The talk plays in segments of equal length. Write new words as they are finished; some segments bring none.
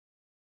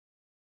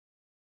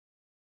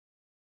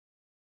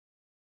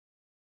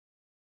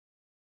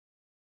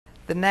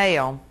The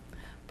nail.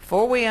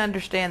 Before we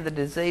understand the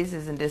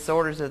diseases and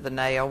disorders of the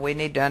nail, we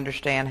need to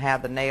understand how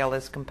the nail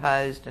is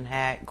composed and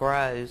how it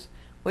grows.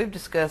 We've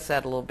discussed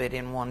that a little bit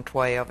in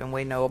 112, and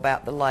we know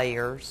about the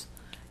layers,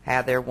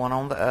 how they're one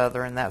on the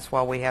other, and that's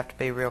why we have to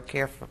be real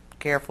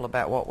careful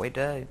about what we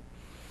do.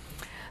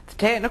 The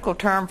technical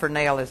term for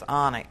nail is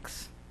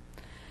onyx.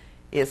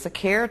 It's a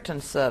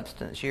keratin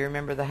substance. You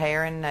remember the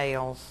hair and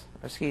nails,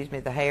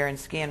 the hair and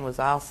skin was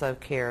also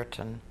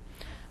keratin,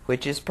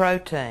 which is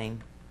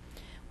protein.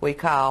 We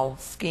call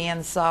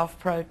skin soft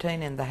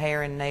protein, and the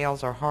hair and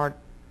nails are hard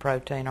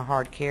protein or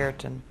hard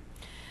keratin.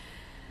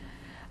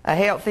 A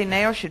healthy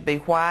nail should be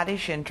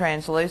whitish and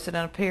translucent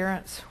in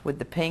appearance, with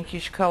the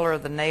pinkish color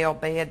of the nail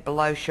bed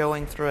below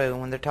showing through. And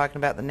when they're talking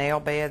about the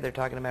nail bed, they're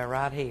talking about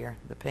right here,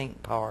 the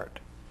pink part.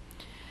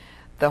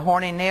 The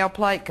horny nail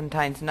plate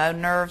contains no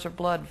nerves or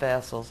blood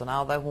vessels, and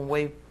although when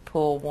we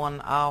pull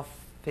one off,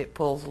 it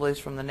pulls loose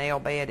from the nail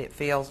bed, it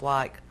feels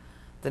like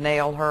the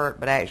nail hurt,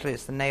 but actually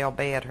it's the nail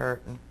bed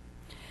hurting.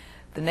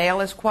 The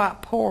nail is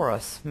quite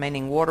porous,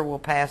 meaning water will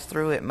pass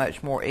through it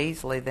much more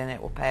easily than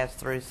it will pass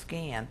through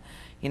skin.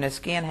 You know,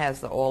 skin has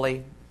the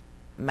oily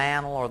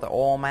mantle or the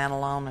oil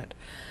mantle on it.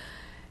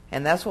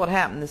 And that's what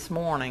happened this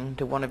morning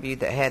to one of you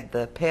that had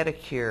the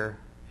pedicure,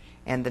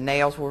 and the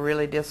nails were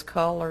really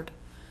discolored.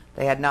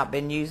 They had not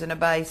been using a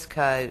base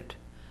coat,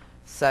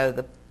 so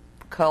the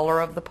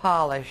color of the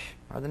polish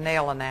or the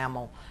nail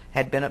enamel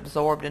had been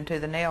absorbed into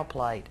the nail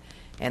plate.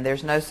 And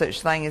there's no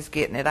such thing as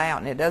getting it out.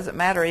 And it doesn't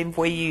matter even if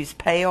we use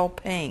pale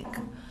pink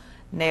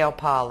nail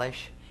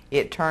polish,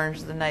 it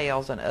turns the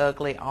nails an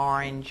ugly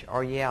orange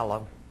or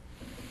yellow.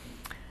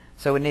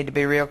 So we need to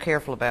be real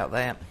careful about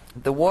that.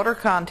 The water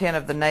content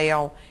of the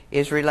nail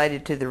is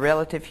related to the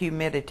relative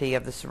humidity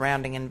of the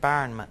surrounding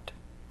environment.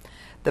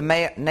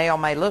 The nail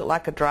may look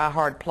like a dry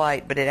hard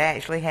plate, but it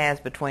actually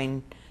has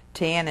between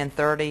 10 and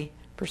 30%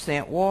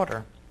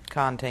 water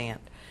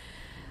content.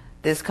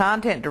 This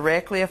content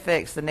directly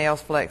affects the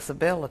nail's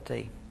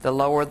flexibility. The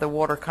lower the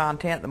water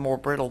content, the more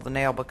brittle the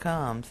nail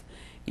becomes.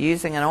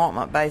 Using an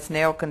ointment-based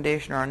nail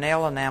conditioner or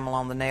nail enamel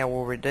on the nail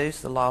will reduce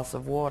the loss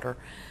of water.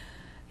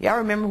 Y'all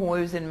remember when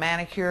we was in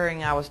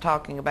manicuring, I was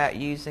talking about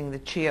using the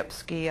chip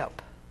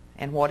skip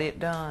and what it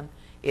done?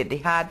 It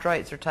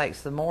dehydrates or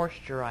takes the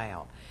moisture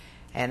out.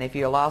 And if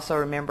you'll also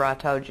remember, I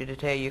told you to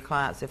tell your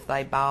clients if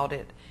they bought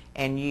it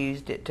and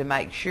used it to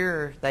make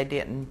sure they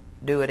didn't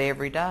do it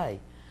every day,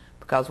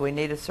 because we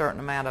need a certain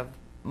amount of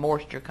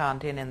moisture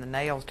content in the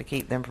nails to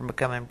keep them from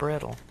becoming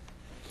brittle.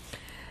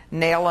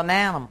 Nail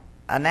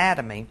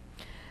anatomy.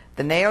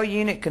 The nail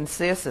unit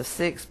consists of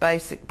 6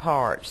 basic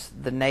parts.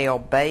 The nail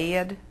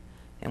bed,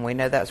 and we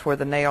know that's where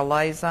the nail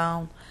lays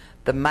on.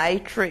 The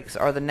matrix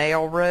or the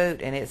nail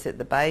root, and it's at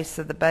the base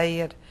of the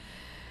bed.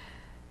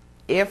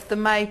 If the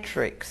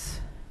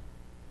matrix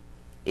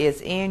is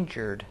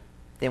injured,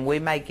 then we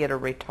may get a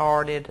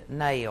retarded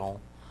nail.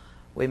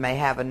 We may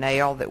have a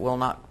nail that will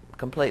not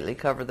completely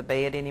cover the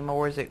bed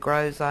anymore as it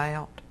grows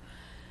out.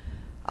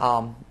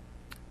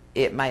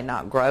 It may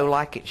not grow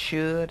like it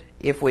should.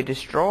 If we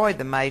destroy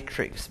the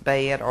matrix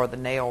bed or the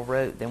nail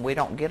root, then we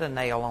don't get a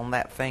nail on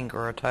that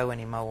finger or toe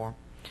anymore.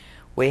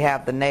 We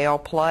have the nail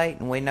plate,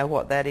 and we know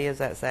what that is.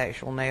 That's the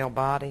actual nail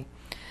body.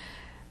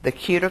 The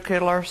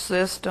cuticular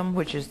system,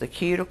 which is the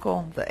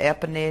cuticle, the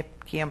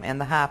eponychium, and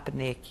the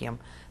hyponychium.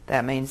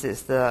 That means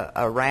it's the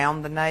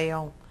around the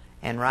nail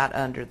and right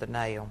under the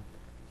nail.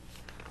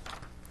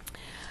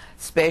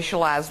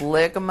 Specialized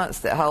ligaments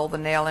that hold the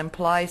nail in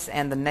place,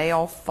 and the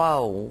nail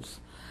folds.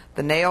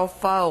 The nail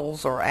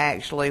folds are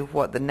actually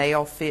what the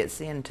nail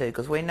fits into,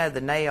 because we know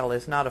the nail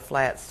is not a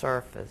flat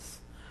surface.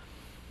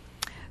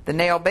 The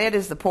nail bed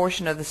is the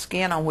portion of the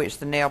skin on which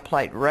the nail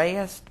plate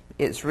rests.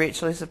 It's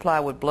richly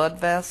supplied with blood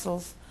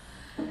vessels,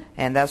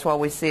 and that's why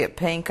we see it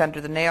pink under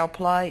the nail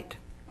plate.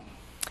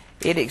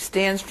 It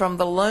extends from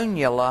the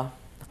lunula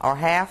or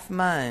half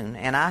moon,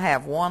 and I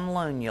have one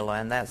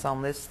lunula, and that's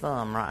on this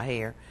thumb right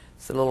here.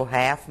 It's a little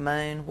half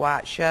moon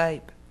white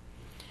shape.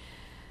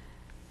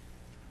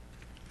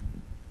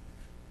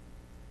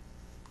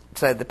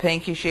 So the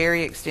pinkish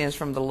area extends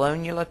from the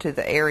lunula to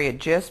the area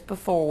just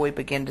before we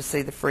begin to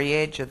see the free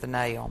edge of the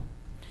nail.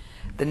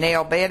 The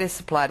nail bed is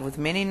supplied with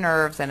many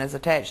nerves and is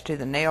attached to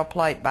the nail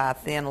plate by a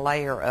thin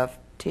layer of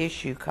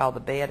tissue called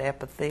the bed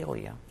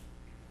epithelium.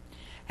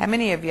 How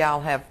many of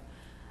y'all have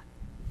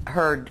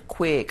heard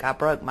quick? I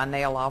broke my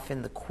nail off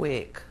in the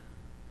quick.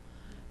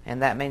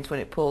 And that means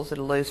when it pulls it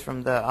loose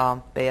from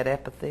the bed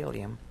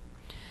epithelium.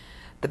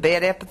 The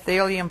bed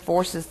epithelium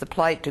forces the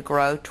plate to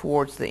grow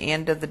towards the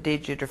end of the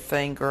digit or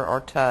finger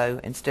or toe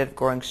instead of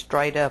growing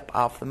straight up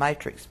off the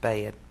matrix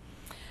bed.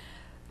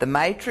 The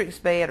matrix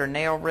bed or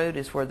nail root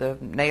is where the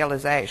nail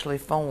is actually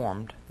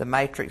formed. The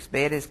matrix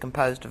bed is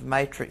composed of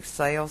matrix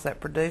cells that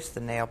produce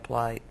the nail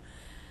plate.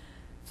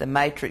 The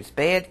matrix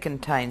bed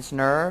contains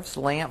nerves,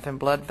 lymph, and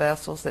blood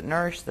vessels that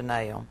nourish the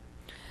nail.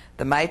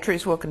 The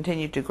matrix will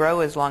continue to grow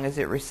as long as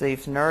it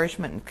receives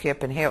nourishment and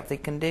kept in healthy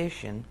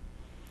condition.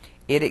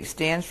 It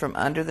extends from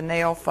under the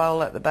nail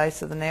fold at the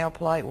base of the nail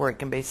plate, where it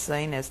can be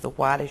seen as the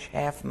whitish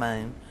half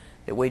moon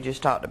that we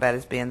just talked about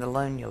as being the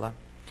lunula.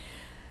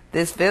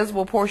 This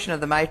visible portion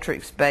of the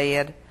matrix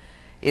bed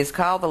is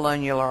called the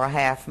lunula or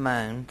half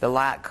moon. The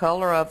light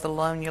color of the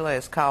lunula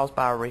is caused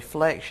by a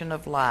reflection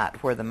of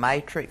light where the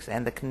matrix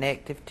and the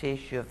connective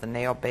tissue of the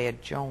nail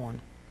bed join.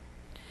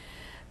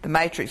 The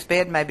matrix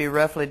bed may be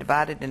roughly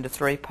divided into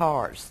three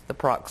parts: the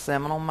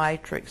proximal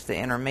matrix, the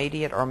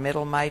intermediate or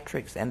middle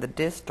matrix, and the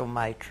distal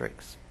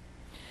matrix.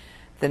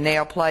 The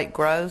nail plate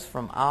grows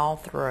from all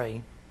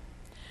three.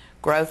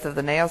 Growth of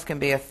the nails can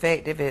be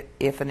effective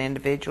if an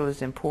individual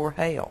is in poor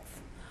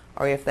health,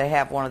 or if they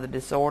have one of the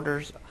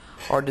disorders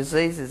or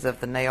diseases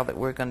of the nail that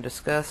we're going to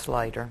discuss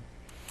later.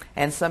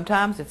 And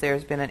sometimes if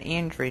there's been an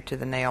injury to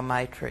the nail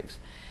matrix.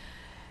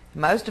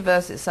 Most of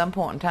us at some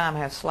point in time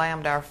have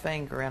slammed our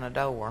finger in a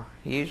door.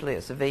 Usually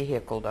it's a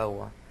vehicle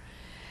door.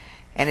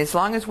 And as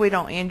long as we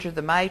don't injure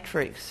the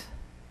matrix,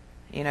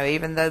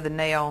 even though the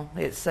nail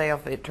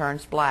itself, it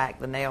turns black,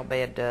 the nail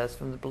bed does,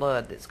 from the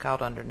blood that's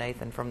caught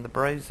underneath and from the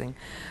bruising.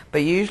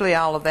 But usually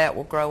all of that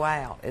will grow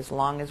out as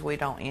long as we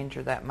don't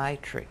injure that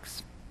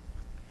matrix.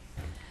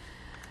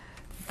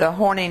 The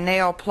horny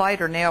nail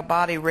plate or nail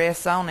body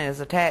rests on and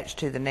is attached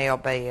to the nail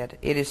bed.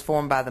 It is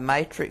formed by the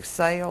matrix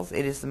cells.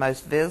 It is the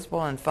most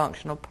visible and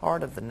functional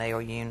part of the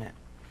nail unit.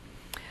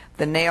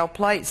 The nail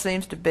plate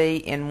seems to be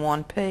in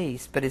one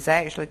piece, but is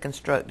actually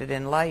constructed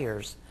in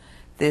layers.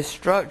 This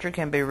structure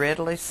can be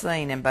readily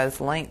seen in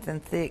both length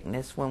and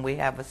thickness when we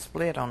have a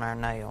split on our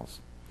nails.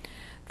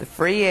 The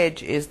free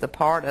edge is the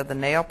part of the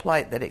nail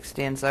plate that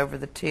extends over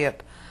the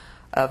tip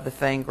of the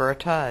finger or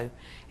toe.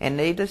 And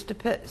needless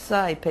to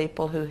say,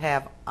 people who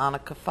have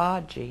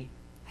onychophagy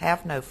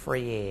have no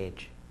free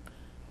edge.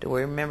 Do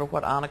we remember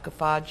what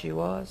onychophagy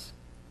was?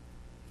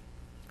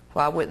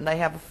 Why wouldn't they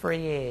have a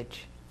free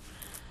edge?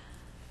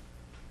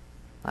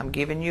 I'm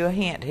giving you a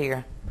hint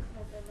here.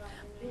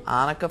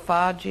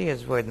 Onychophagy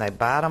is when they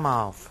bite them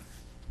off.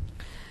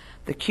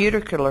 The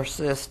cuticular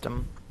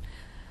system.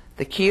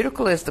 The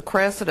cuticle is the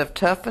crescent of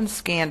toughened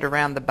skin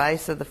around the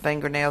base of the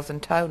fingernails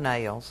and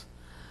toenails.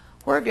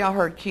 Where have y'all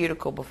heard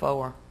cuticle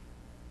before?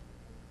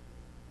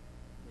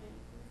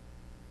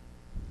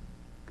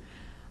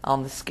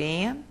 On the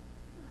skin?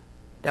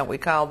 Don't we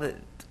call the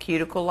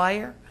cuticle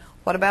layer?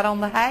 What about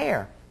on the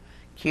hair?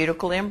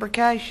 Cuticle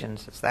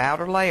imbrications. It's the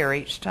outer layer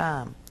each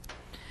time.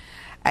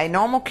 A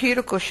normal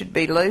cuticle should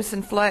be loose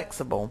and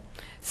flexible.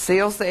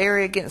 Seals the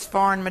area against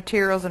foreign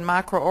materials and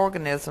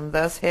microorganisms,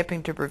 thus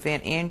helping to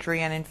prevent injury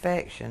and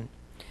infection.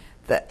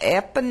 The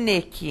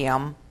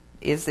eponychium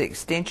is the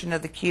extension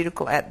of the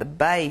cuticle at the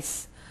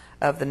base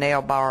of the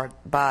nail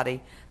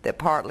body that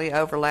partly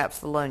overlaps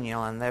the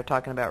lunula, and they're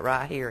talking about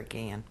right here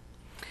again.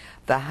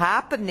 The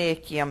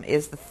hyponychium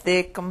is the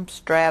thickum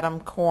stratum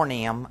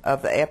corneum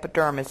of the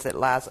epidermis that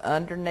lies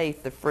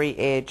underneath the free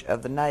edge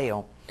of the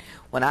nail.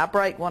 When I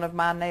break one of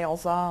my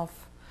nails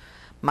off,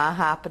 my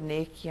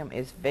hyponychium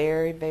is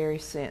very, very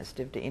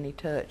sensitive to any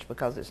touch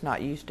because it's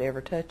not used to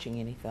ever touching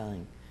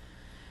anything.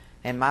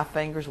 And my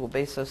fingers will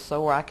be so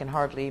sore I can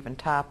hardly even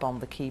type on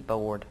the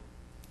keyboard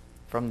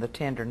from the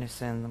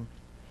tenderness in them.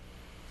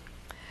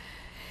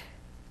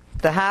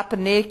 The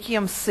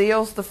hyponychium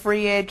seals the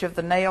free edge of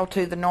the nail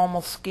to the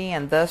normal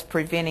skin, thus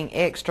preventing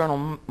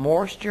external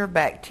moisture,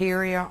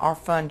 bacteria, or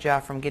fungi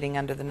from getting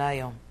under the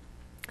nail.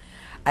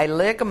 A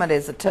ligament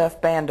is a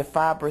tough band of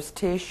fibrous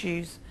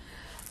tissues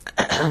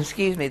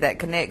that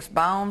connects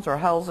bones or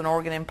holds an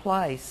organ in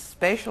place.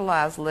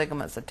 Specialized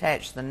ligaments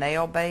attach the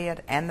nail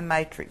bed and the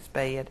matrix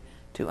bed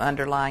to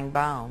underlying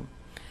bone.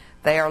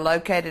 They are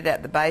located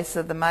at the base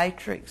of the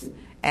matrix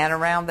and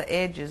around the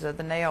edges of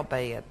the nail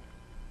bed.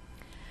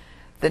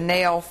 The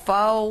nail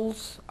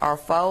folds are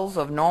folds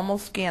of normal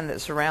skin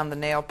that surround the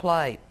nail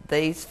plate.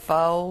 These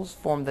folds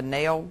form the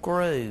nail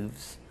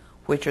grooves,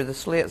 which are the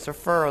slits or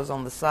furrows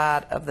on the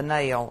side of the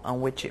nail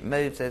on which it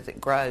moves as it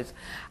grows.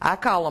 I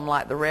call them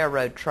like the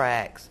railroad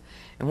tracks.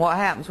 And what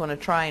happens when a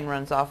train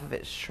runs off of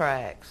its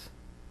tracks?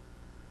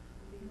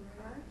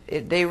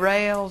 It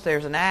derails,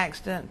 there's an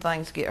accident,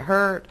 things get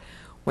hurt.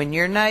 When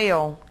your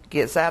nail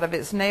gets out of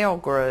its nail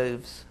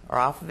grooves or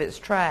off of its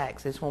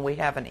tracks is when we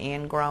have an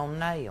ingrown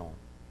nail.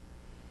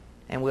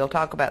 And we'll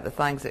talk about the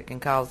things that can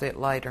cause it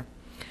later.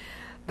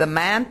 The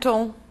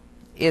mantle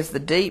is the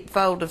deep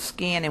fold of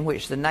skin in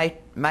which the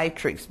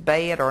matrix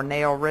bed or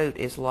nail root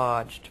is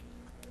lodged.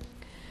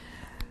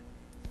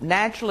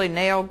 Naturally,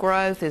 nail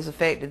growth is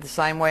affected the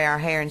same way our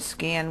hair and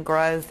skin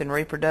growth and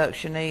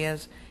reproduction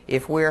is.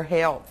 If we're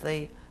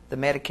healthy, the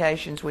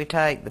medications we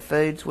take, the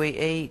foods we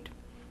eat.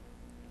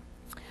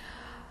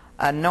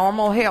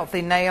 Normal,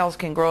 healthy nails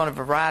can grow in a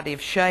variety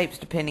of shapes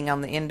depending on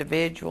the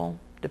individual,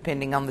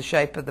 depending on the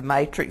shape of the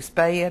matrix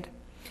bed.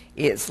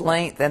 Its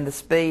length and the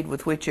speed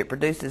with which it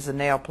produces a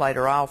nail plate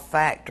are all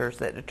factors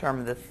that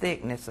determine the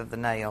thickness of the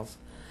nails.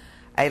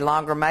 A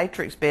longer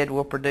matrix bed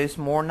will produce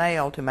more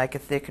nail to make a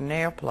thicker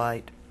nail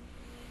plate.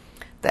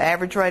 The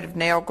average rate of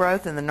nail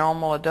growth in the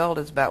normal adult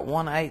is about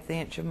 1/8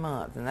 inch a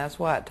month, and that's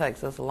why it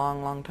takes us a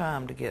long, long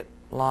time to get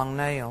long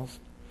nails.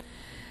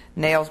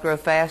 Nails grow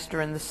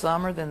faster in the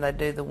summer than they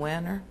do the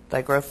winter.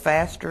 They grow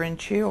faster in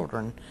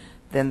children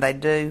than they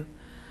do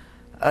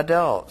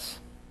adults.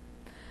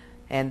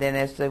 And then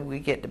as we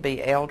get to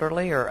be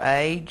elderly or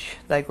age,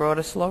 they grow at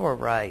a slower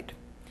rate.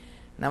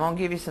 And I'm going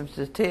to give you some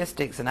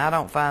statistics, and I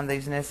don't find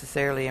these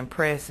necessarily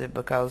impressive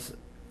because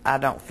I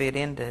don't fit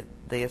into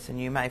this, and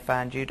you may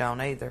find you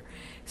don't either.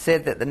 It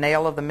said that the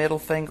nail of the middle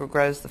finger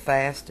grows the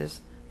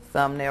fastest,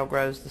 thumbnail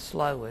grows the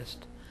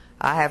slowest.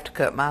 I have to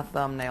cut my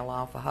thumbnail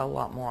off a whole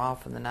lot more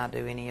often than I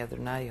do any other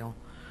nail.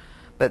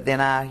 But then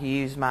I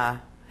use my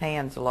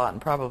hands a lot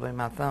and probably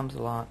my thumbs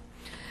a lot.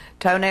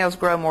 Toenails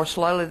grow more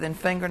slowly than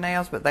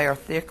fingernails, but they are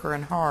thicker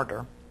and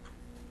harder.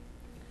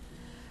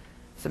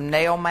 Some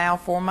nail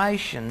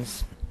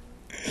malformations.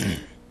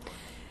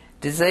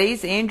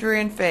 Disease,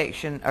 injury,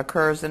 infection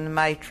occurs in the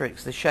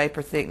matrix. The shape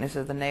or thickness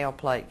of the nail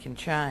plate can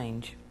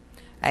change.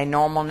 A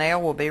normal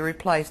nail will be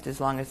replaced as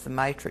long as the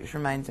matrix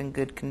remains in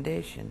good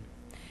condition.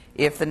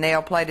 If the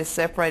nail plate is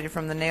separated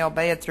from the nail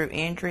bed through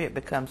injury, it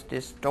becomes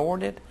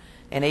distorted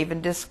and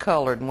even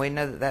discolored, and we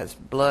know that that's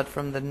blood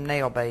from the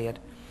nail bed.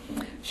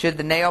 Should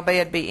the nail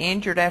bed be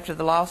injured after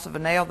the loss of a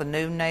nail, the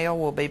new nail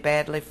will be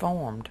badly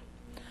formed.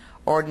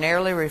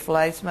 Ordinarily,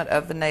 replacement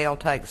of the nail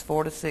takes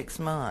 4 to 6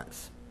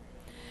 months.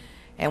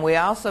 And we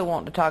also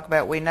want to talk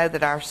about, we know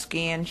that our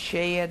skin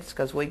sheds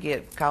because we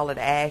call it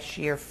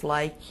ashy or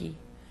flaky.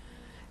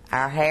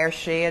 Our hair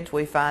sheds,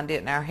 we find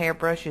it in our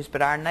hairbrushes,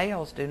 but our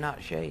nails do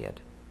not shed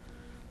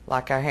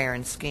like our hair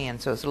and skin.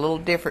 So it's a little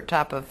different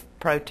type of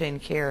protein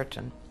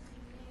keratin.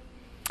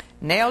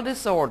 Nail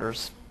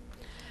disorders.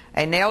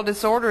 A nail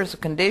disorder is a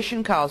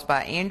condition caused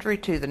by injury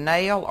to the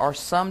nail or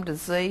some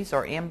disease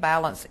or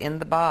imbalance in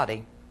the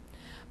body.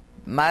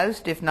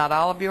 Most, if not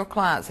all, of your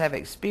clients have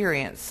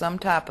experienced some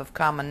type of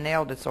common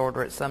nail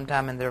disorder at some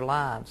time in their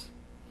lives.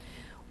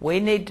 We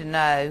need to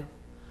know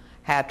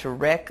how to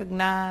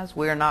recognize.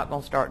 We're not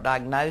going to start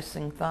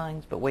diagnosing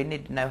things, but we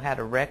need to know how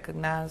to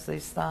recognize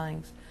these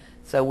things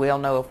so we'll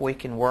know if we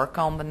can work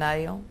on the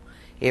nail,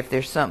 if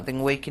there's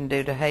something we can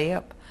do to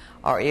help,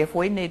 or if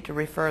we need to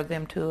refer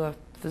them to a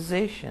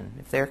physician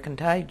if they're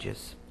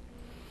contagious.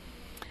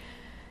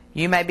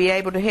 You may be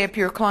able to help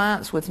your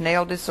clients with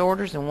nail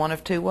disorders in one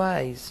of two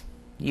ways.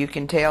 You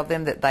can tell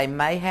them that they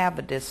may have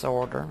a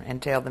disorder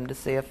and tell them to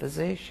see a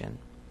physician.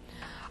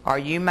 Or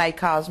you may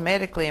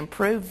cosmetically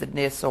improve the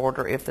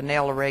disorder if the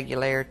nail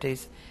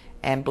irregularities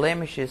and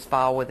blemishes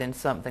fall within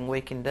something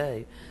we can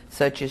do,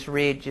 such as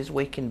ridges.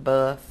 We can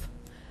buff,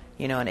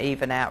 and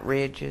even out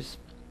ridges.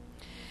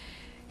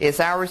 It's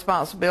our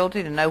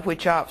responsibility to know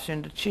which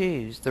option to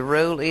choose. The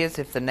rule is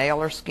if the nail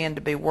or skin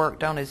to be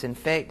worked on is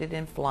infected,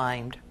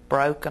 inflamed,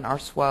 broken, or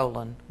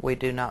swollen, we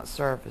do not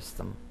service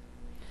them.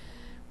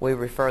 We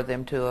refer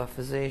them to a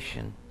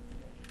physician.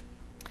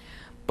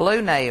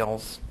 Blue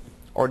nails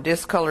or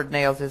discolored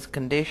nails is a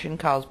condition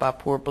caused by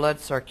poor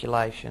blood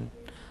circulation.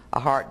 A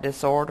heart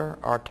disorder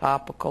or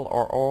topical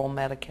or oral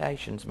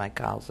medications may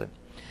cause it.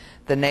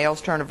 The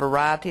nails turn a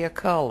variety of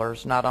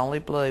colors, not only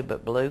blue,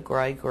 but blue,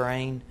 gray,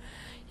 green,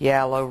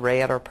 yellow,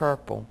 red, or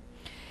purple.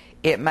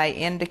 It may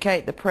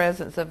indicate the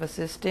presence of a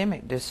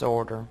systemic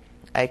disorder.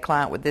 A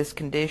client with this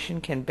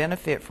condition can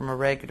benefit from a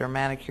regular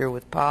manicure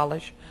with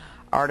polish,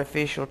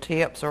 artificial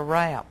tips, or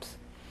wraps.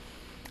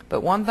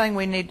 But one thing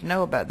we need to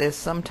know about this,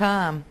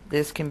 sometimes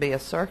this can be a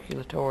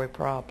circulatory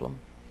problem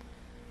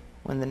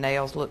when the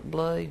nails look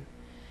blue.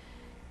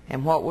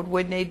 And what would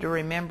we need to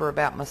remember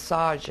about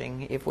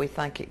massaging if we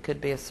think it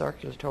could be a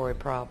circulatory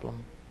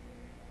problem?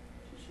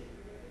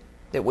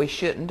 That we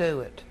shouldn't do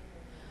it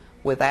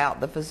without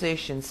the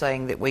physician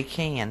saying that we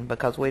can,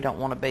 because we don't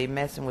want to be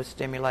messing with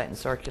stimulating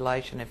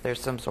circulation if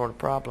there's some sort of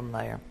problem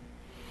there.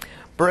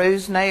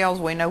 Bruised nails,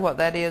 we know what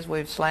that is.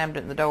 We've slammed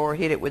it in the door,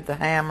 hit it with the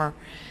hammer,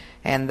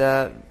 and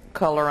the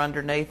color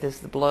underneath is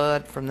the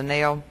blood from the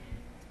nail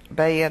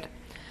bed.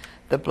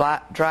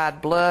 The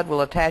dried blood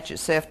will attach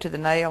itself to the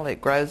nail.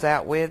 It grows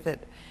out with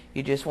it.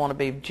 You just want to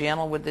be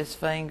gentle with this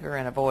finger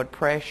and avoid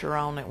pressure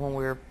on it when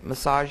we're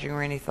massaging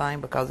or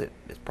anything, because it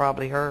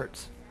probably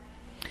hurts.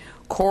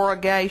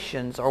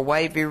 Corrugations or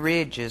wavy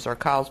ridges are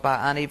caused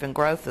by uneven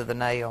growth of the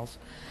nails.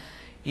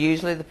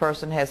 Usually the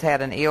person has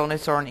had an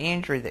illness or an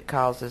injury that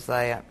causes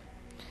that.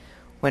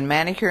 When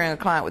manicuring a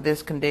client with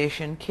this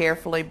condition,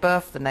 carefully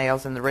buff the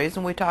nails. And the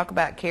reason we talk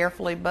about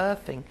carefully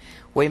buffing,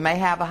 we may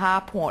have a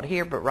high point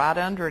here, but right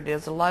under it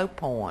is a low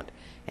point.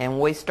 And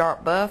when we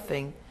start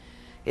buffing,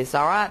 it's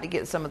all right to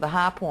get some of the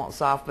high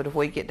points off, but if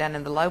we get down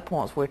in the low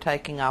points, we're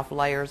taking off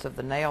layers of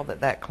the nail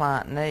that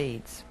client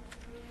needs.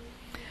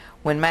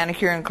 When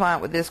manicuring a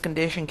client with this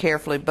condition,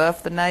 carefully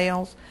buff the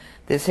nails.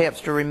 This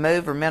helps to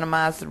remove or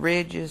minimize the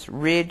ridges.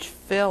 Ridge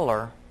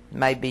filler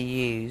may be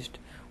used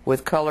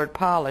with colored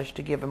polish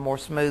to give a more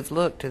smooth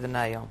look to the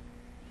nail.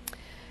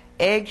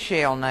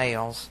 Eggshell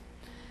nails.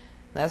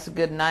 That's a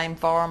good name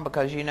for them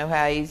because you know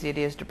how easy it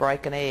is to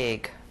break an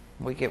egg.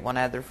 We get one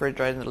out of the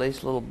refrigerator and at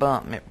least a little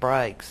bump and it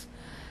breaks.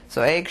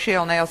 So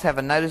eggshell nails have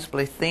a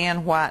noticeably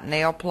thin white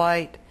nail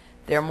plate.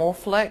 They're more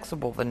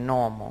flexible than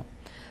normal.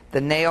 The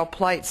nail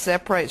plate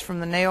separates from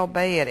the nail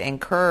bed and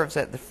curves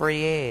at the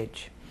free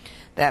edge.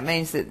 That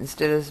means that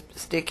instead of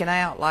sticking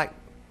out like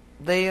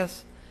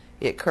this,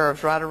 It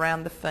curves right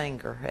around the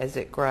finger as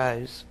it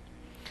grows.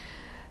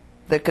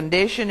 The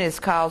condition is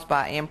caused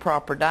by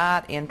improper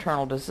diet,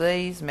 internal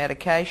disease,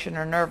 medication,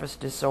 or nervous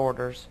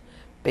disorders.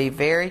 Be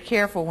very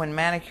careful when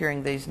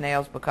manicuring these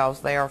nails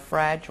because they are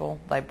fragile.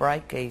 They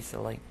break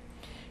easily.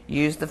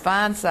 Use the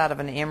fine side of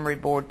an emery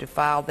board to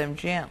file them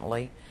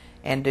gently,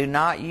 and do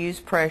not use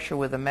pressure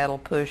with a metal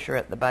pusher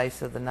at the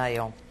base of the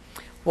nail.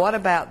 What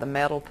about the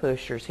metal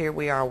pushers? Here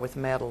we are with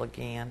metal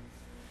again.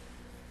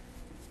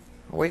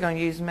 Are we going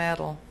to use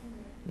metal?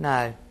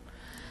 No.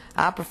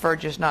 I prefer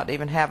just not to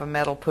even have a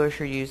metal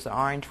pusher. Use the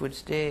orange wood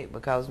stick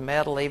because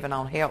metal, even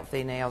on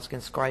healthy nails,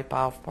 can scrape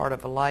off part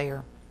of a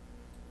layer.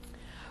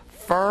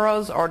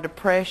 Furrows or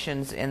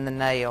depressions in the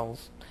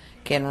nails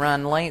can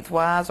run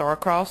lengthwise or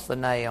across the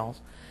nails.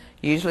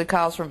 Usually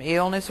caused from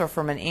illness or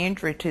from an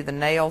injury to the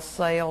nail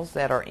cells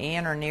that are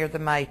in or near the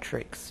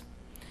matrix.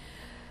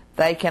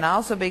 They can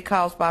also be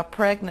caused by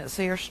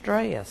pregnancy or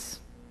stress.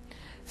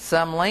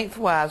 Some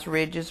lengthwise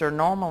ridges are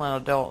normal in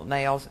adult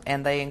nails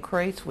and they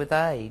increase with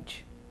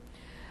age.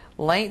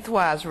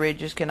 Lengthwise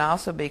ridges can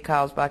also be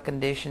caused by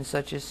conditions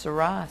such as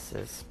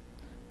psoriasis,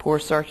 poor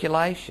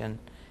circulation,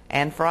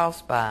 and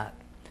frostbite.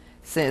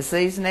 Since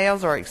these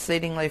nails are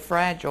exceedingly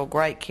fragile,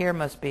 great care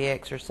must be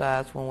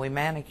exercised when we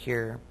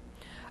manicure.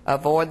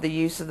 Avoid the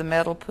use of the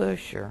metal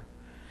pusher.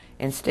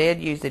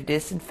 Instead, use a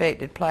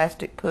disinfected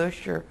plastic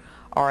pusher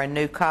or a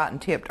new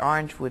cotton-tipped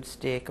orange wood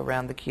stick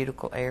around the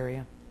cuticle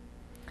area.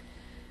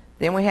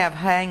 Then we have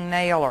hang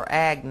nail or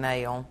ag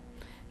nail,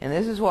 and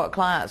this is what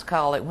clients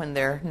call it when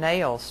their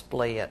nails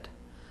split.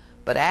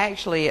 But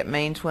actually it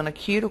means when a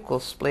cuticle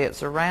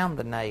splits around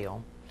the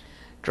nail.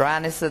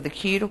 Dryness of the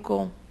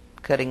cuticle,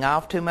 cutting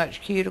off too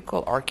much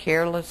cuticle, or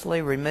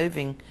carelessly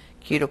removing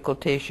cuticle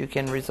tissue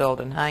can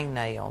result in hang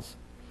nails.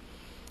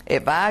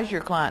 Advise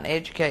your client and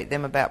educate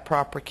them about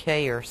proper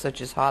care, such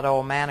as hot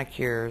oil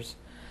manicures,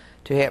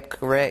 to help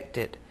correct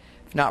it.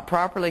 If not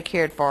properly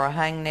cared for, a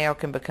hangnail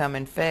can become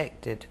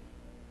infected.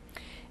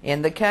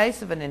 In the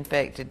case of an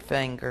infected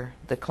finger,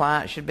 the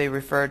client should be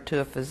referred to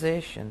a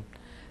physician.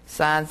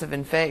 Signs of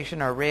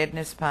infection are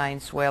redness, pain,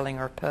 swelling,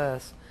 or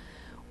pus.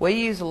 We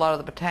use a lot of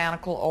the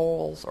botanical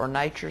oils or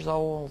nature's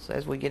oils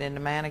as we get into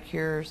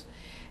manicures.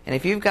 And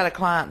if you've got a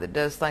client that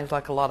does things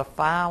like a lot of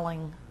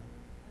filing,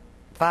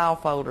 file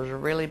folders are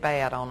really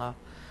bad on a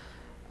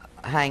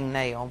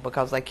hangnail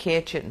because they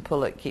catch it and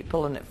pull it, keep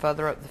pulling it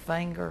further up the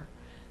finger.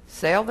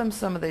 Sell them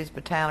some of these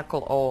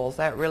botanical oils.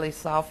 That really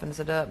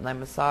softens it up, and they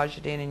massage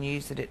it in and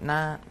use it at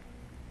night.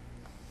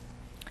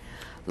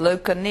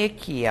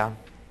 Leukonychia,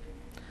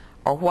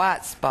 or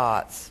white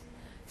spots,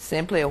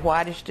 simply a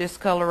whitish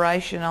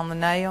discoloration on the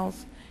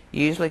nails,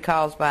 usually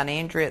caused by an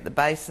injury at the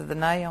base of the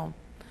nail.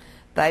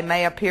 They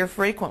may appear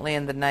frequently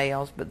in the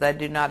nails, but they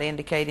do not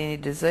indicate any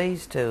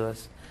disease to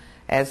us.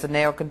 As the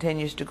nail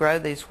continues to grow,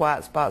 these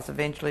white spots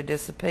eventually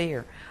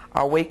disappear.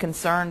 Are we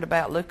concerned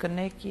about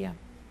leukonychia?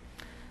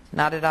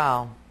 Not at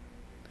all.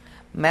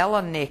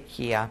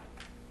 Melanonychia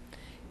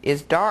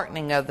is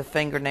darkening of the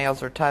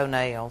fingernails or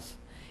toenails.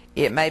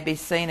 It may be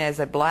seen as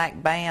a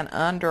black band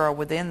under or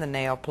within the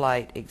nail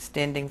plate,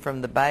 extending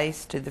from the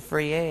base to the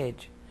free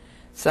edge.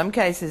 Some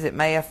cases it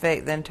may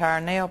affect the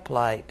entire nail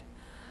plate.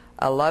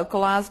 A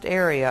localized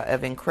area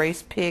of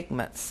increased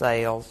pigment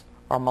cells,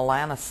 or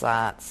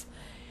melanocytes,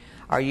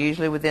 are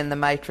usually within the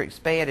matrix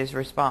bed is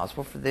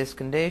responsible for this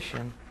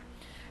condition.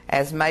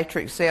 As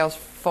matrix cells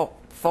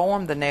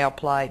form the nail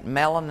plate,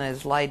 melanin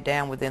is laid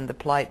down within the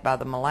plate by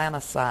the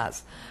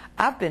melanocytes.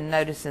 I've been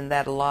noticing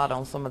that a lot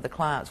on some of the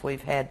clients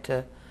we've had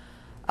to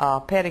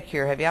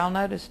pedicure. Have y'all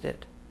noticed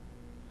it?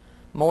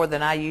 More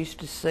than I used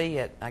to see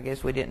it. I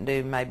guess we didn't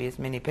do maybe as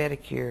many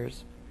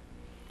pedicures.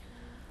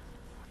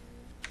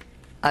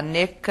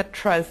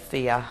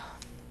 Onychotrophia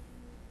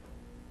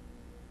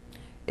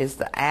is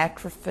the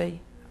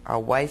atrophy or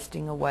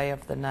wasting away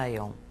of the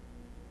nail.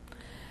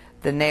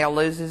 The nail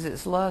loses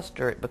its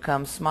luster, it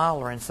becomes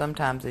smaller, and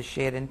sometimes is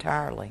shed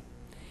entirely.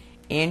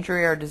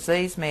 Injury or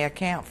disease may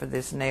account for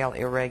this nail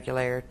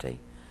irregularity.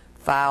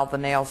 File the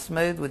nail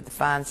smooth with the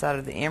fine side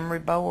of the emery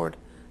board.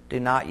 Do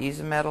not use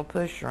a metal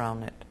pusher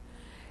on it.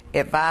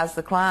 Advise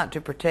the client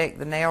to protect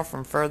the nail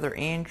from further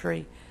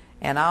injury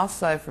and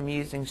also from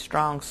using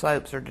strong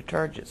soaps or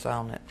detergents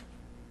on it.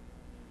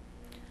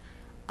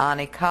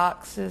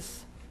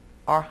 Onychosis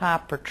or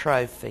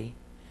hypertrophy.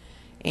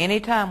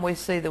 Anytime we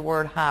see the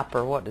word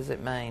hyper, what does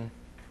it mean?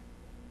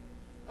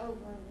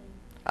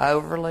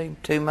 Overly,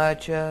 too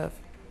much of.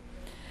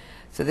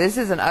 So this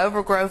is an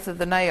overgrowth of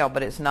the nail,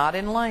 but it's not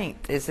in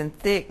length, it's in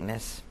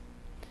thickness.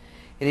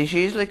 It is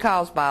usually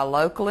caused by a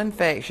local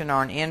infection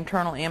or an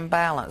internal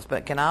imbalance,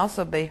 but can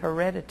also be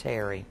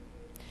hereditary.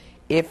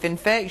 If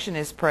infection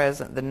is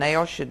present, the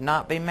nail should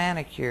not be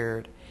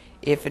manicured.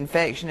 If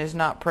infection is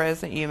not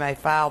present, you may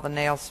file the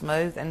nail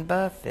smooth and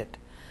buff it.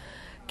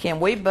 Can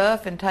we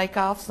buff and take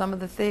off some of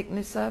the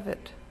thickness of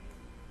it?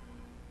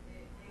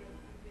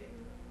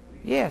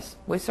 Yes,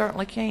 we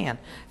certainly can.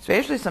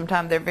 Especially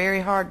sometimes they're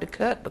very hard to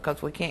cut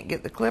because we can't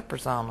get the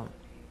clippers on them.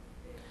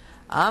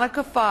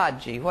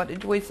 Onychophagy. What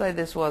did we say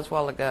this was a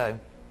while ago?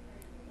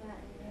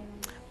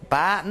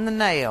 Biting the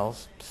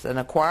nails is an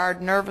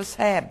acquired nervous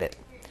habit.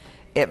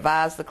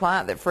 Advise the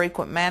client that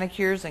frequent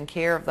manicures and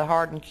care of the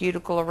hardened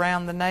cuticle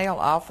around the nail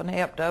often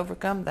help to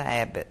overcome the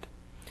habit.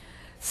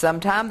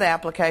 Sometimes the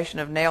application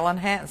of nail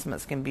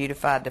enhancements can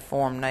beautify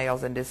deformed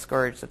nails and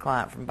discourage the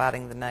client from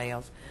biting the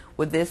nails.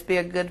 Would this be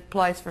a good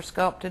place for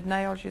sculpted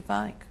nails, you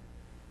think?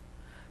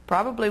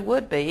 Probably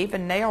would be.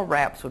 Even nail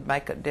wraps would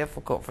make it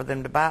difficult for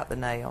them to bite the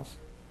nails.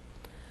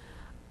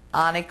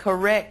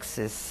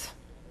 Onychorexis.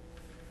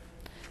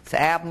 It's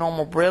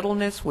abnormal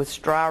brittleness with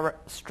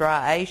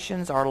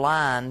striations or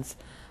lines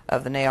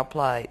of the nail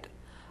plate.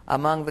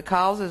 Among the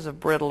causes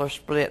of brittle or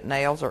split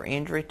nails are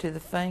injury to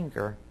the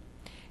finger,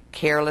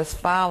 careless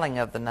filing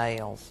of the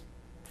nails,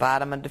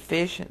 vitamin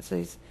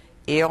deficiencies,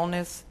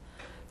 illness,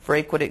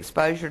 frequent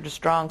exposure to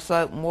strong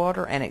soap and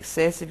water, and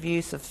excessive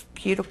use of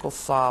cuticle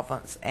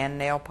solvents and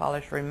nail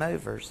polish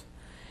removers.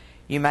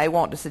 You may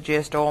want to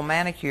suggest oil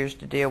manicures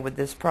to deal with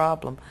this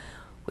problem.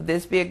 Would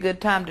this be a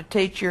good time to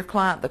teach your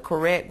client the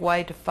correct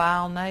way to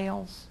file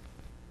nails?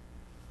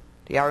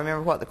 Do y'all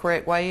remember what the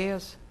correct way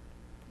is?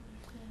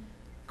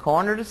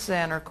 Corner to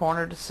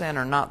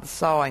center, not the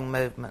sawing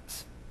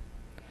movements.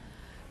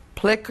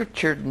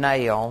 Plicatured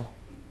nail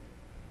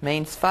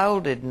means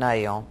folded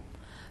nail.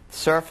 The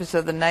surface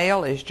of the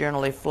nail is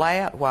generally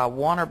flat, while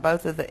one or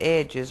both of the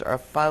edges are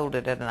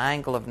folded at an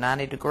angle of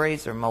 90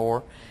 degrees or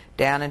more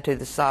down into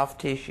the soft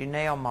tissue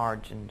nail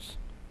margins.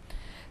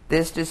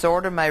 This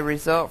disorder may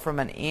result from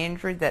an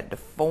injury that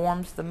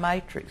deforms the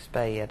matrix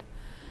bed.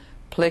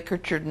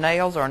 Plicatured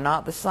nails are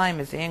not the same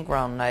as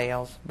ingrown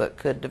nails, but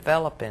could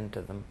develop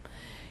into them.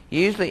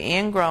 Usually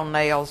ingrown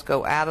nails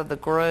go out of the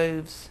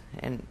grooves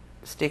and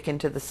stick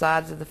into the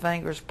sides of the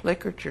fingers.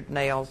 Plicatured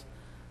nails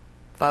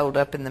fold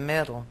up in the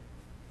middle.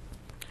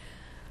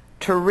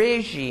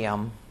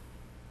 Pterygium.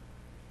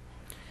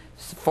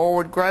 It's the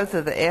forward growth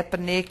of the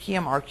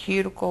eponychium or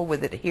cuticle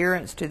with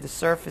adherence to the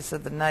surface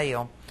of the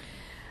nail.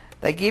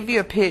 They give you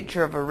a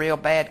picture of a real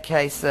bad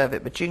case of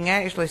it, but you can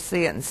actually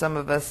see it in some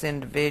of us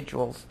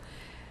individuals.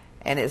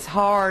 And it's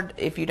hard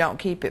if you don't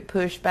keep it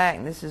pushed back,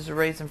 and this is the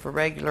reason for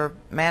regular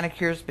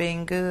manicures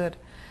being good.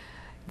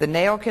 The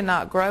nail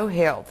cannot grow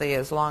healthy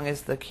as long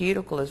as the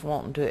cuticle is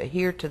wanting to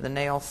adhere to the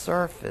nail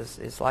surface.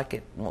 It's like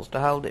it wants to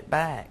hold it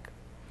back.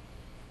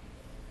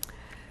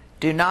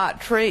 Do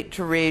not treat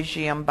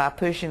pterygium by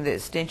pushing the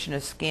extension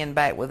of skin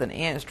back with an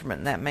instrument.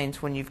 And that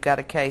means when you've got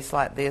a case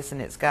like this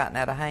and it's gotten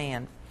out of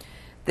hand.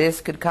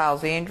 This could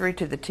cause injury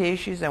to the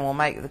tissues and will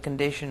make the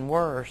condition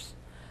worse.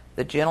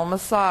 The gentle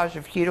massage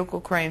of cuticle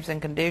creams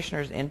and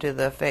conditioners into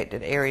the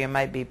affected area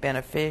may be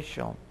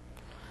beneficial.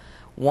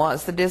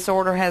 Once the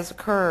disorder has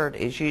occurred,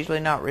 it's usually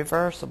not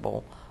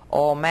reversible.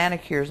 Oil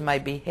manicures may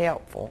be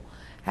helpful.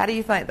 How do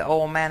you think the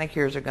oil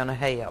manicures are going to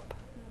help?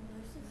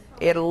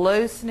 It'll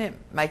loosen it,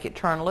 make it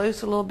turn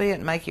loose a little bit,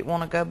 and make it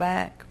want to go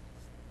back.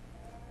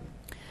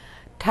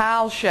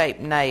 Tile-shaped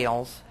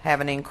nails have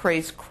an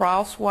increased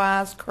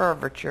crosswise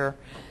curvature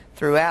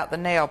throughout the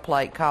nail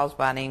plate caused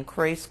by an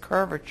increased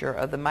curvature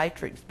of the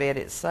matrix bed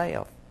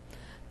itself.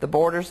 The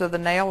borders of the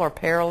nail are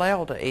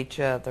parallel to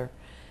each other.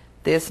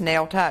 This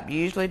nail type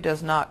usually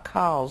does not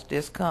cause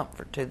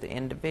discomfort to the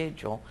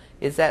individual.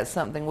 Is that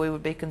something we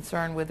would be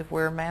concerned with if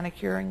we're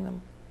manicuring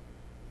them?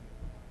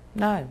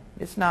 No,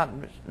 it's not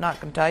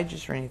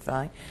contagious or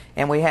anything,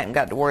 and we hadn't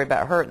got to worry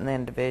about hurting the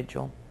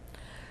individual.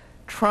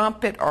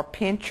 Trumpet or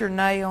pincher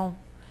nail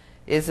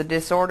is a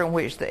disorder in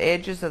which the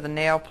edges of the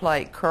nail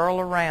plate curl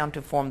around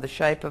to form the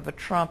shape of a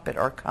trumpet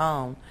or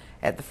cone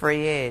at the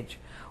free edge.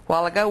 A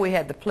while ago we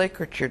had the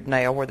plicatured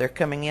nail where they're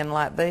coming in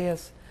like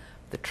this.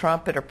 The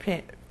trumpet or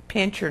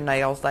pincher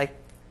nails, they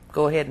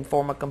go ahead and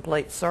form a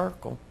complete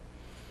circle.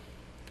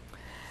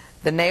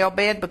 The nail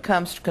bed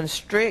becomes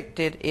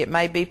constricted. It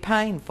may be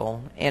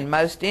painful. In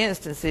most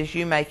instances,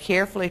 you may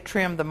carefully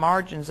trim the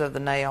margins of the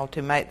nail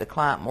to make the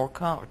client more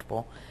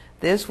comfortable.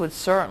 This would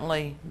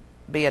certainly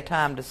be a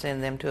time to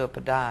send them to a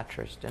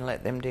podiatrist and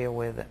let them deal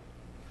with it.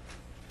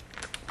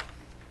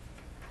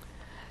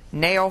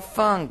 Nail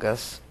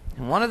fungus.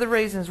 And one of the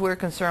reasons we're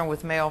concerned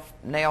with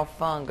nail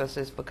fungus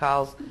is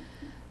because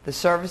the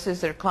services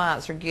that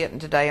clients are getting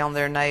today on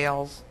their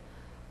nails,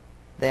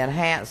 the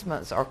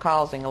enhancements are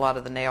causing a lot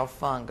of the nail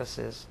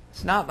funguses.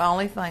 It's not the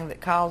only thing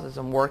that causes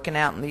them. Working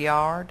out in the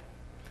yard,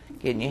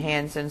 getting your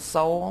hands in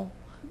soil,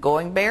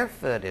 going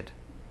barefooted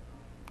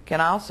can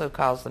also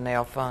cause the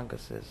nail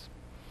funguses.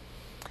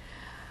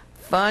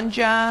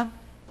 Fungi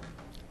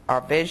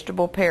are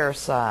vegetable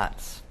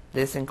parasites.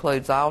 This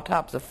includes all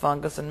types of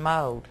fungus and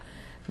mold.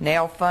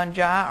 Nail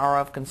fungi are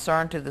of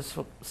concern to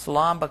the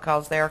salon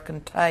because they are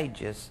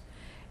contagious,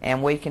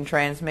 and we can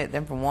transmit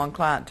them from one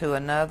client to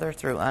another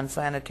through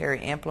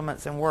unsanitary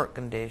implements and work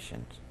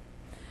conditions.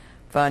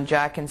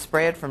 Fungi can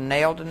spread from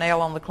nail to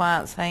nail on the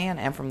client's hand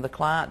and from the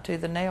client to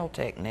the nail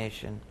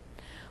technician.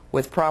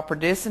 With proper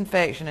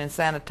disinfection and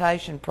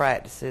sanitation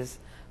practices,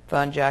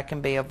 fungi can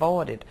be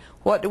avoided.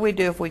 What do we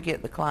do if we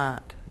get the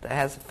client that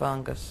has a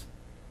fungus?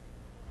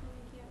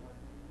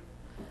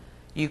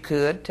 You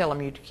could tell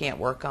them you can't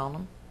work on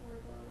them.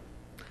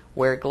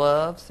 Wear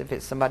gloves if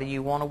it's somebody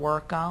you want to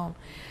work on.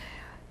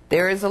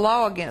 There is a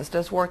law against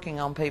us working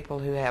on people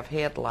who have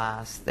head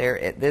lice.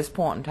 At this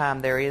point in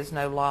time, there is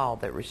no law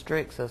that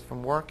restricts us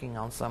from working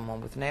on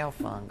someone with nail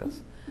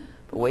fungus.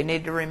 But we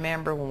need to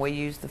remember when we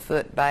use the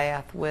foot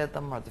bath with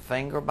them or the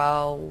finger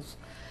bowls,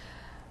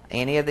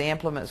 any of the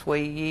implements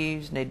we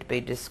use need to be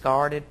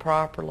discarded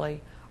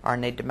properly or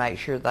need to make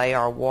sure they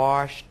are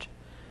washed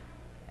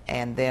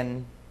and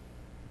then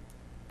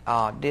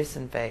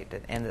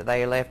disinfected, and that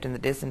they are left in the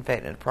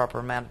disinfectant a proper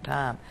amount of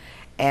time.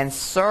 And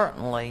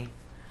certainly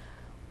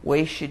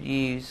we should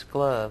use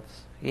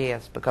gloves,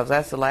 yes, because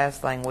that's the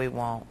last thing we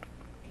want.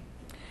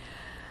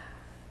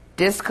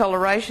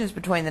 Discolorations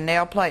between the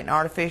nail plate and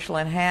artificial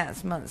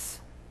enhancements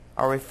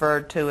are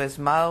referred to as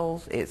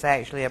moles. It's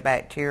actually a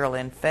bacterial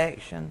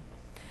infection.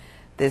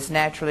 This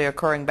naturally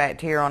occurring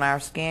bacteria on our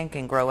skin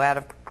can grow out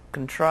of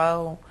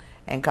control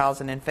and cause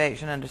an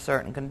infection under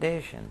certain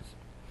conditions.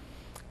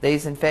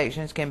 These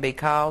infections can be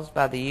caused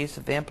by the use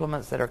of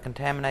implements that are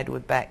contaminated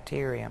with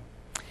bacteria.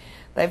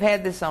 They've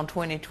had this on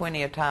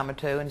 20/20 a time or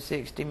two in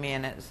 60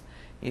 Minutes.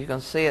 You're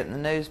going to see it in the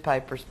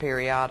newspapers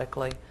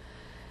periodically,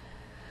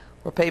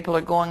 where people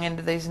are going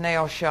into these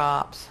nail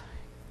shops,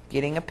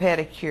 getting a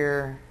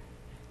pedicure,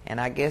 and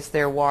I guess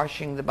they're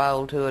washing the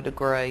bowl to a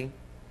degree,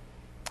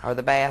 or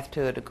the bath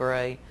to a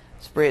degree,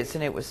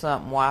 spritzing it with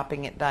something,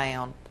 wiping it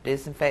down. The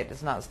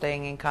disinfectant's not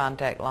staying in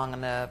contact long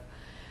enough.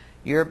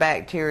 Your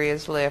bacteria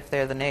is left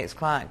there. The next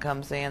client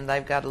comes in,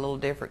 they've got a little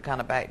different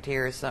kind of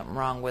bacteria, something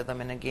wrong with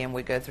them, and again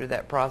we go through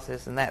that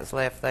process and that's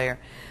left there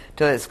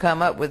till it's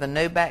come up with a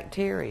new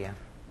bacteria.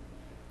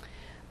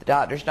 The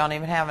doctors don't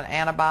even have an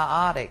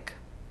antibiotic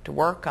to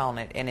work on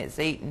it, and it's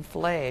eating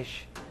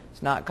flesh.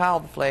 It's not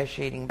called the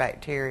flesh-eating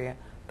bacteria,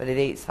 but it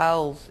eats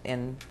holes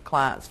in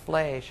clients'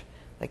 flesh.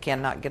 They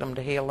cannot get them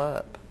to heal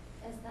up.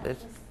 Is that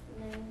just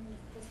named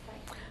this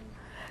bacteria?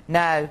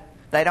 No.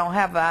 They don't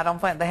have. I don't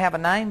think they have a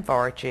name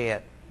for it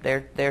yet.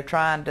 They're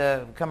trying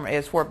to come.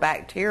 It's where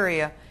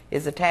bacteria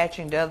is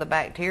attaching to other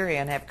bacteria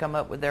and have come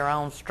up with their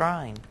own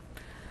strain.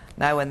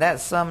 No, and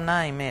that's some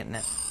name, isn't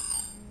it?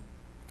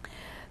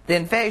 The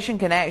infection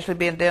can actually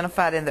be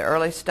identified in the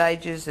early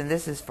stages, and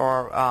this is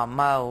for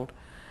mold,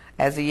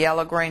 as a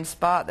yellow-green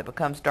spot that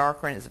becomes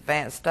darker in its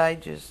advanced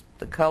stages.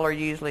 The color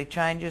usually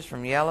changes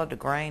from yellow to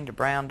green to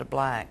brown to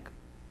black.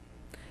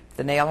 If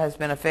the nail has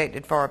been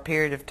affected for a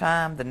period of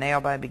time, the nail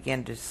may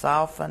begin to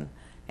soften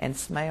and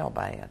smell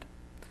bad.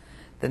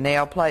 The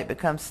nail plate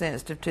becomes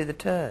sensitive to the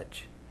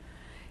touch.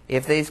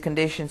 If these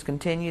conditions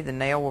continue, the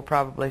nail will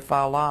probably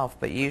fall off,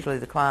 but usually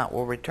the client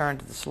will return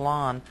to the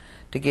salon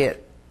to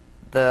get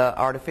the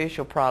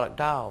artificial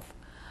product off.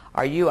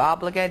 Are you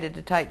obligated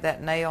to take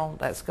that nail,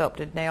 that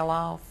sculpted nail,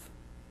 off?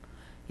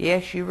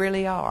 Yes, you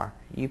really are.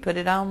 You put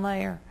it on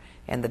there,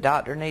 and the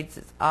doctor needs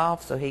it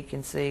off so he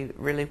can see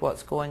really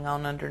what's going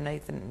on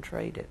underneath it and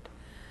treat it.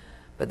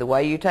 But the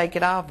way you take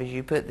it off is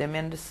you put them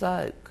into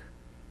soak.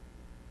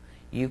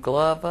 You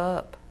glove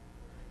up.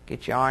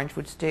 Get your orange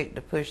wood stick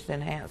to push the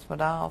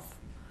enhancement off.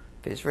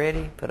 If it's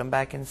ready, put them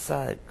back in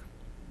soak.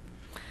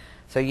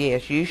 So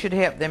yes, you should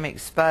help them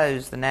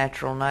expose the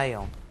natural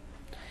nail.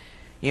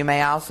 You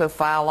may also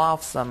file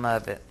off some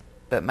of it,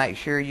 but make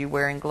sure you're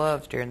wearing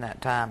gloves during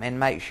that time, and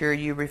make sure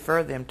you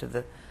refer them to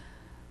the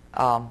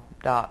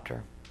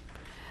doctor.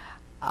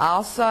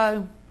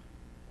 Also,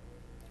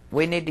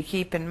 we need to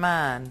keep in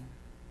mind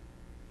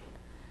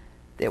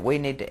that we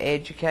need to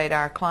educate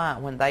our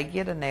client when they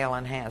get a nail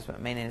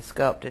enhancement, meaning a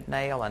sculpted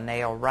nail, a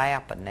nail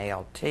wrap, a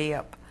nail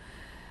tip,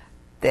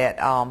 that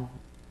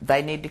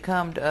they need to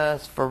come to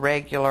us for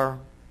regular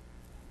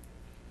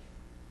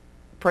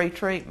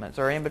pre-treatments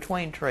or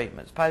in-between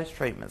treatments,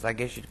 post-treatments, I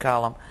guess you'd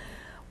call them.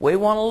 We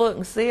want to look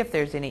and see if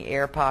there's any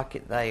air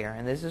pocket there,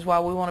 and this is why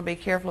we want to be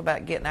careful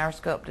about getting our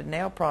sculpted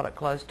nail product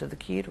close to the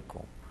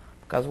cuticle,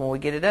 because when we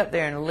get it up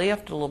there and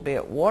lift a little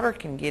bit, water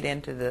can get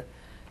into the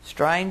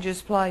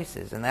strangest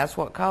places, and that's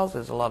what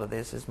causes a lot of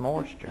this, is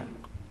moisture.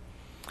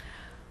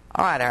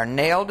 All right, our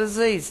nail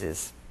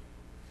diseases.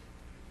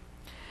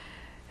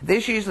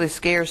 This usually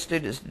scares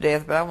students to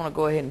death, but I want to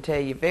go ahead and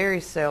tell you,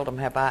 very seldom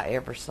have I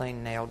ever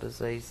seen nail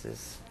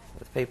diseases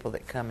with people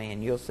that come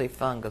in. You'll see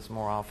fungus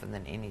more often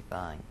than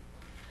anything.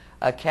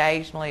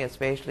 Occasionally,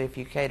 especially if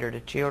you cater to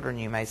children,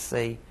 you may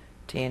see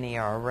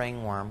tinea or a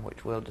ringworm,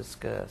 which we'll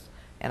discuss.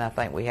 And I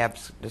think we have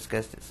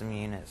discussed it some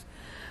units.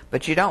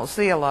 But you don't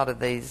see a lot of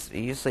these.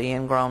 You see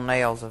ingrown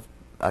nails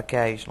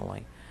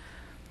occasionally.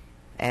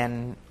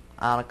 And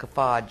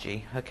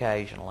onychophagy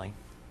occasionally.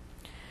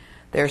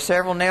 There are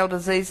several nail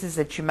diseases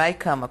that you may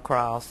come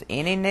across.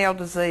 Any nail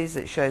disease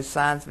that shows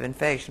signs of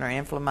infection or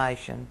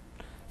inflammation,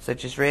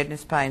 such as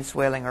redness, pain,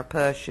 swelling, or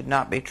pus, should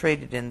not be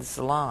treated in the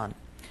salon.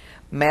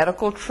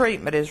 Medical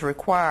treatment is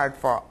required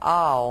for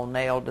all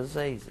nail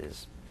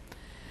diseases.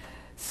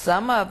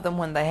 Some of them,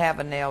 when they have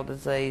a nail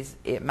disease,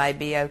 it may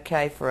be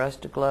okay for us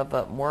to glove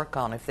up and work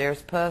on. If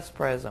there's pus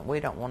present, we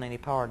don't want any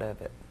part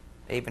of it,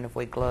 even if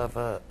we glove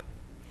up,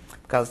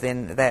 because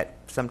then that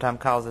sometimes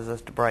causes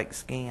us to break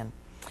skin.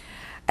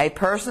 A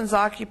person's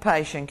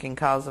occupation can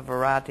cause a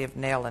variety of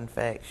nail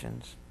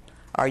infections.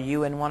 Are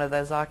you in one of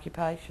those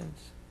occupations?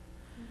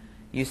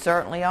 You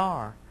certainly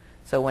are.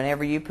 So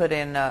whenever you put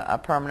in a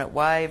permanent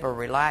wave or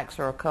relaxer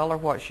or color,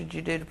 what should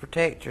you do to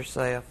protect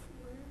yourself?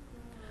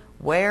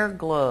 Wear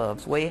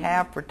gloves. We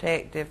have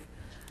protective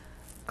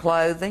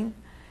clothing,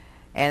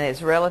 and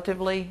it's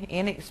relatively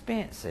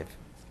inexpensive.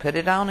 Put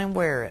it on and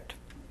wear it.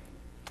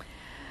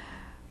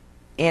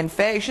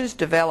 Infections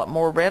develop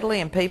more readily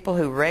in people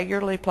who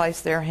regularly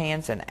place their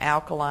hands in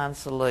alkaline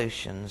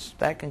solutions.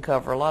 That can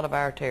cover a lot of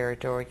our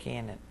territory,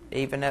 can it?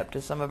 Even up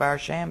to some of our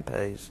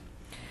shampoos.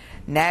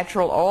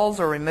 Natural oils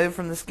are removed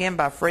from the skin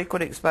by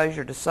frequent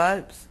exposure to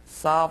soaps,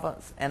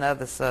 solvents, and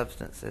other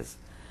substances.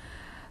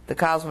 The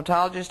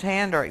cosmetologist's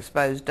hands are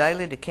exposed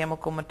daily to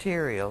chemical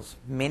materials.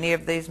 Many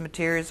of these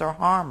materials are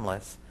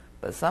harmless,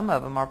 but some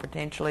of them are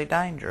potentially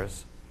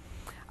dangerous.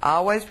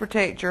 Always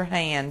protect your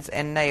hands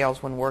and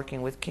nails when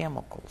working with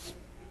chemicals.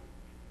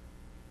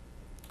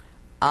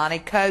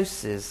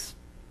 Onychosis.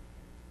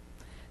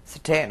 It's a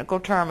technical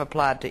term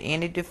applied to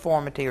any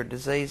deformity or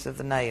disease of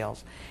the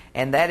nails.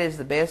 And that is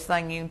the best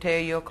thing you can tell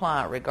your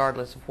client,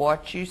 regardless of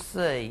what you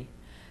see.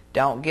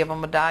 Don't give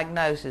them a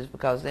diagnosis,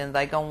 because then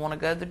they're going to want to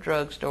go to the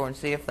drugstore and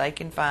see if they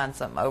can find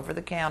something over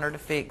the counter to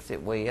fix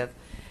it with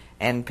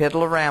and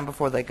piddle around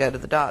before they go to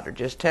the doctor.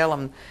 Just tell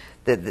them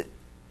that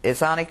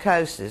it's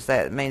onychosis.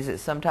 That means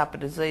it's some type of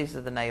disease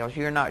of the nails.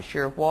 You're not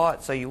sure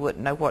what, so you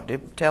wouldn't know what to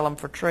tell them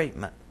for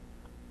treatment.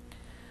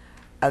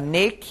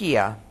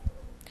 Onychia.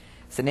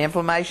 It's an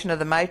inflammation of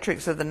the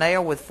matrix of the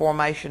nail with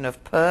formation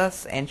of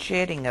pus and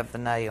shedding of the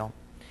nail.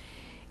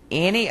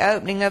 Any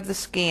opening of the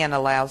skin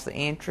allows the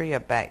entry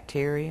of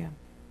bacteria,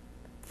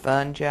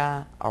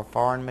 fungi, or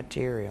foreign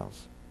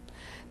materials.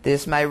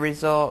 This may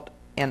result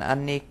in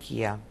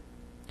onychia.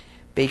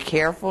 Be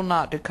careful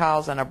not to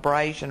cause an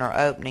abrasion or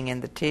opening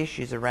in the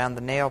tissues around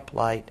the nail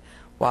plate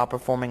while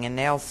performing a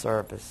nail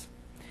service.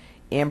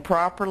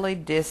 Improperly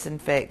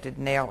disinfected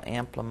nail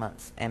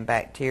implements and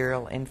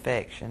bacterial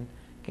infection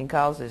can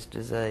cause this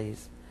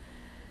disease.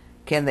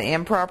 Can the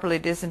improperly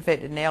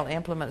disinfected nail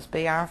implements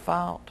be our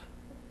fault?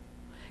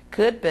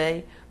 Could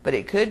be, but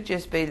it could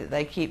just be that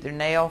they keep their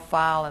nail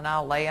file and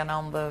all laying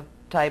on the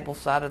table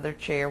side of their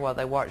chair while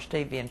they watch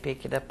TV and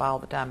pick it up all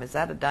the time. Is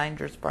that a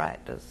dangerous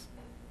practice?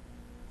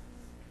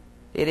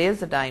 It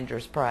is a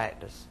dangerous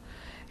practice.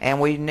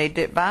 And we need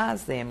to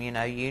advise them, you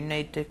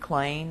need to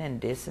clean and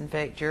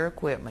disinfect your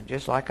equipment,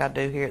 just like I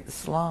do here at the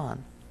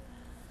salon.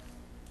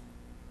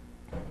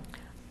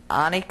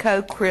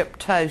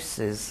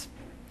 Onychocryptosis.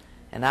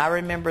 And I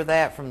remember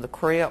that from the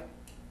crypt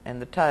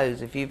and the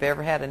toes. If you've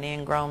ever had an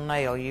ingrown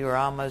nail, you are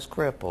almost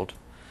crippled.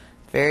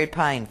 Very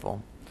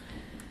painful.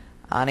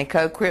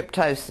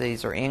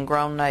 Onychocryptoses are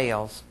ingrown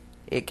nails.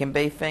 It can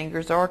be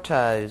fingers or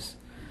toes.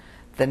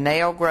 The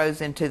nail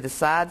grows into the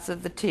sides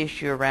of the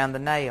tissue around the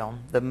nail.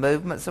 The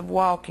movements of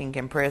walking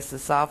can press the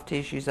soft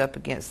tissues up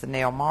against the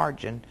nail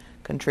margin,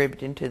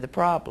 contributing to the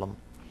problem.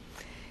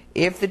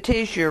 If the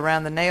tissue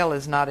around the nail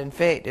is not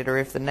infected, or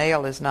if the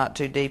nail is not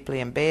too deeply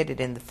embedded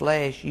in the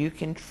flesh, you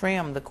can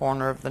trim the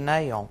corner of the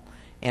nail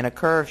in a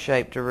curve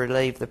shape to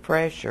relieve the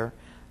pressure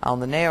on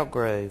the nail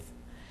groove.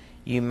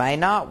 You may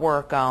not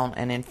work on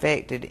an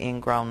infected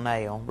ingrown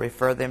nail.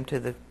 Refer them to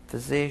the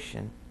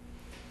physician.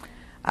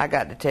 I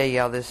got to tell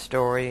y'all this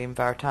story, if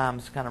our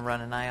time's kind of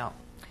running out.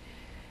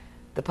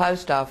 The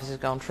post office is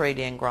going to treat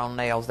ingrown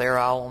nails. They're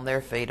all on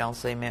their feet on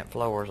cement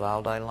floors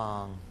all day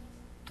long.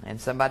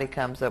 And somebody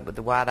comes up with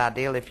the white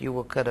idea, if you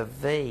will cut a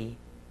V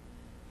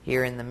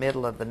here in the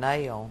middle of the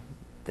nail,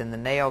 then the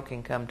nail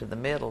can come to the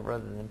middle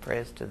rather than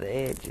press to the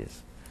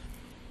edges.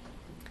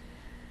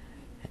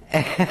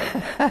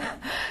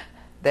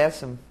 That's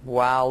some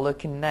wild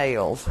looking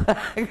nails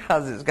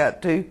because it's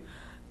got two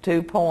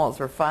points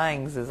or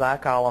fangs, as I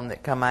call them,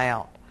 that come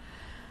out.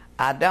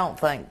 I don't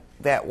think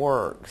that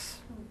works,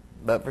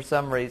 but for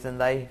some reason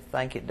they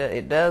think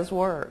it does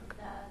work.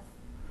 It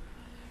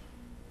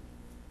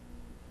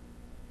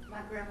does.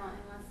 My grandma and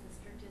my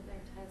sister did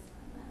their toes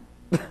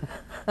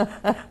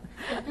like that.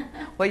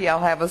 Well, y'all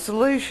have a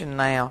solution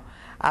now.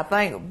 I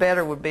think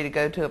better would be to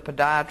go to a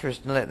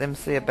podiatrist and let them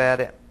see about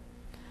it.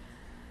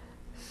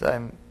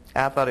 So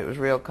I thought it was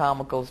real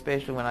comical,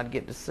 especially when I'd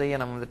get to seeing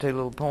them with the two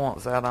little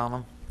points out on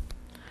them.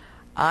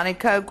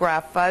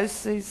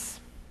 Onychogryphosis.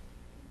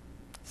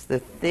 It's the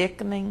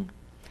thickening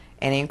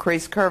and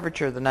increased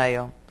curvature of the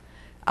nail.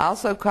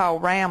 Also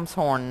called ram's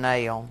horn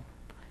nail.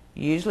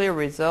 Usually a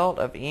result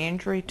of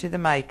injury to the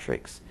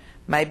matrix.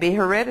 May be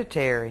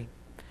hereditary.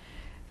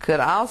 Could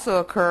also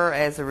occur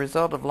as a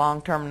result of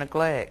long-term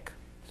neglect.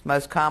 It's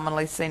most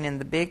commonly seen in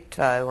the big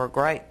toe or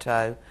great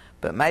toe,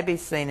 but may be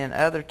seen in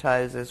other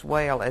toes as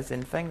well as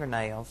in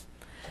fingernails.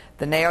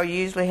 The nail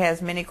usually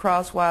has many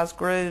crosswise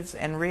grooves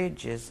and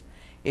ridges.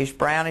 It's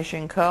brownish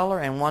in color,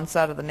 and one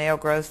side of the nail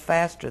grows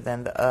faster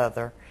than the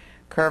other,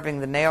 curving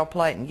the nail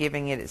plate and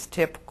giving it its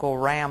typical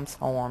ram's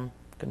horn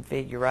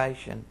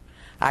configuration.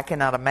 I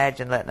cannot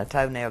imagine letting a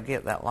toenail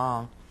get that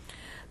long.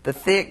 The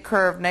thick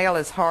curved nail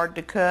is hard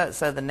to cut,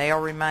 so the nail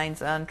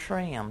remains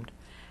untrimmed,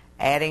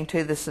 adding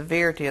to the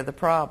severity of the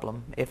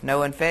problem. If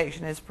no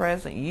infection is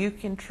present, you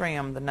can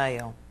trim the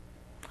nail.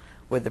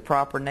 with the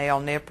proper nail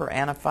nipper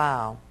and a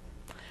file.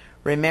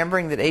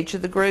 Remembering that each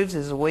of the grooves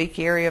is a weak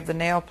area of the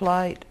nail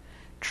plate,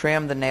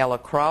 trim the nail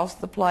across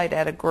the plate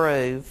at a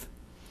groove,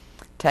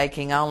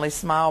 taking only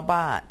small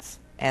bites,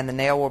 and the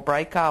nail will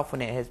break off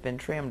when it has been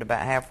trimmed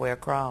about halfway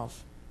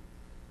across.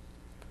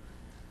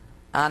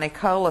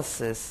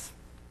 Onycholysis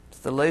is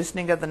the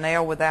loosening of the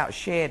nail without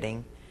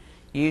shedding.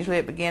 Usually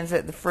it begins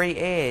at the free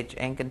edge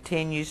and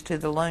continues to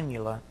the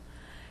lunula.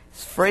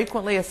 It's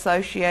frequently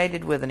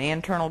associated with an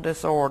internal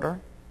disorder,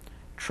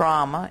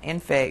 trauma,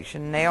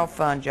 infection, nail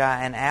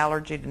fungi, and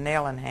allergy to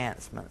nail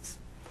enhancement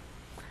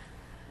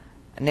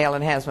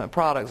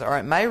products, or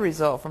it may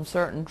result from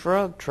certain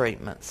drug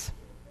treatments.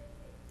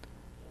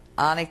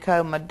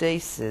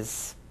 Onychomadesis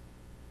is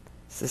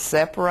the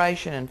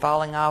separation and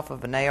falling off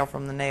of a nail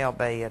from the nail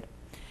bed.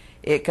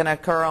 It can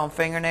occur on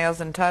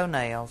fingernails and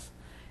toenails.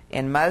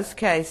 In most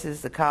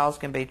cases, the cause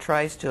can be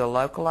traced to a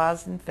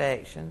localized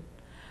infection,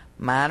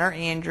 minor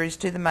injuries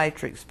to the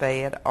matrix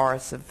bed, or a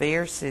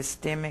severe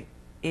systemic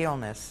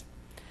illness.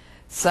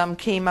 Some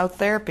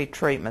chemotherapy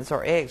treatments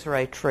or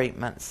X-ray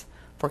treatments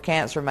for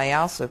cancer may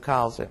also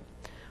cause it.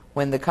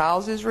 When the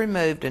cause is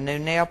removed, a new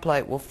nail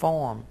plate will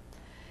form.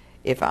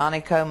 If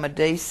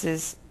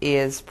onychomadesis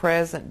is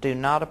present, do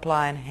not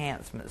apply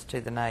enhancements to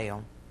the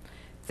nail.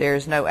 If there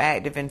is no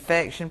active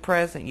infection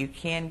present, you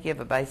can give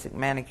a basic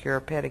manicure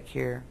or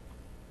pedicure.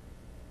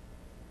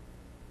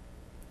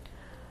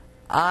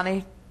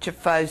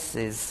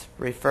 Onychophosis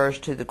refers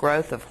to the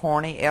growth of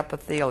horny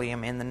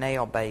epithelium in the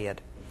nail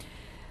bed.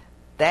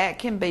 That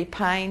can be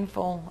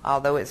painful,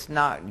 although it's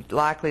not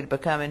likely to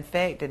become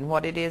infected. And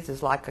what it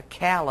is like a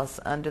callus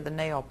under the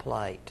nail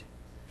plate.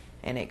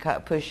 And it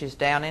pushes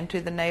down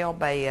into the nail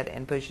bed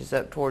and pushes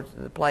up towards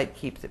the plate,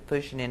 keeps it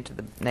pushing into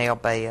the nail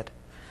bed.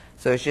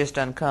 So it's just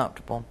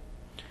uncomfortable.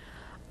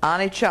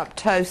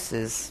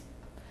 Onychoptosis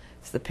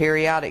is the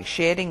periodic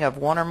shedding of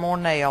one or more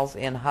nails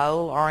in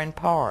whole or in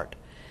part.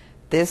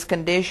 This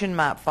condition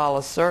might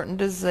follow certain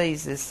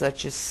diseases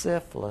such as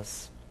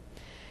syphilis.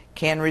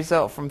 Can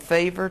result from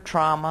fever,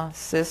 trauma,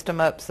 system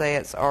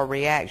upsets, or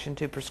reaction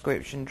to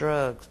prescription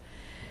drugs.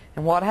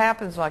 And what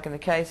happens, like in the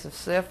case of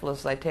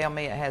syphilis, they tell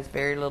me it has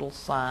very little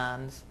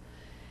signs,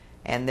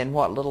 and then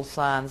what little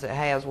signs it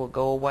has will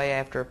go away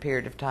after a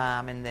period of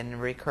time and then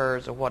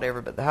recurs or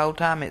whatever, but the whole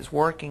time it's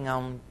working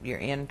on your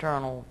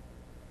internal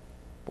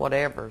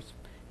whatevers,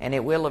 and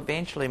it will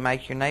eventually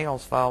make your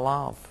nails fall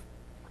off.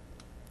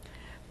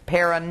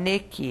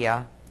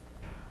 Paronychia,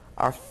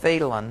 or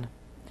felon.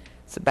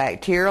 It's a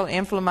bacterial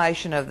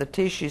inflammation of the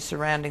tissue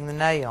surrounding the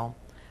nail.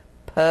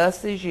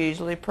 Pus is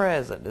usually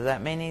present. Does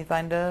that mean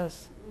anything to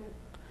us?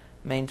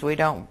 Means we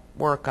don't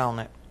work on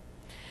it.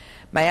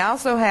 May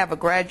also have a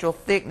gradual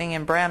thickening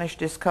and brownish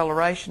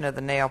discoloration of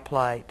the nail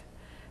plate.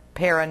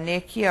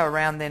 Paronychia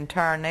around the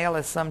entire nail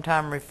is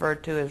sometimes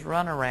referred to as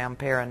runaround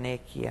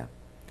paronychia.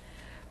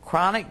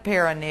 Chronic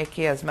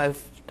paronychia is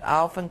most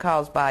often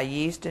caused by a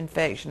yeast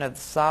infection of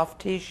the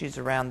soft tissues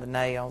around the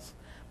nails,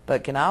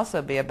 but can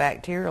also be a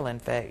bacterial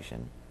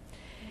infection.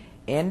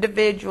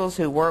 Individuals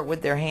who work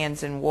with their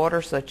hands in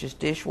water, such as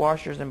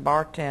dishwashers and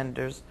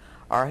bartenders,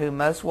 or who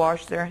must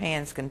wash their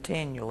hands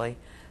continually,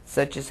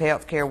 such as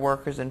healthcare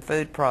workers and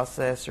food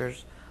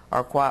processors,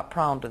 are quite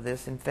prone to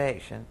this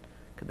infection.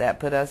 Could that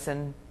put us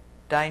in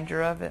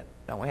danger of it?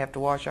 Don't we have to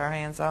wash our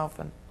hands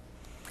often?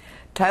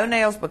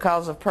 Toenails,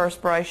 because of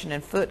perspiration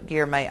and foot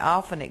gear, may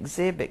often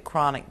exhibit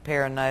chronic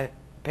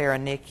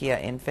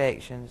paronychia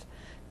infections.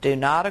 Do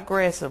not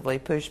aggressively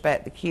push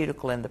back the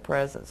cuticle in the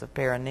presence of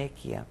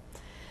paronychia.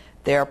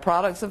 There are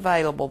products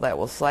available that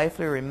will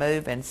safely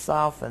remove and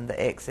soften the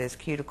excess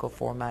cuticle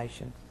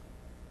formation.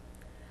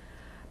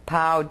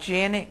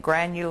 Pyogenic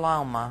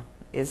granuloma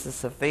is a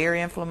severe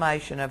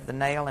inflammation of the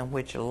nail in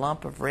which a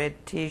lump of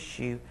red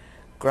tissue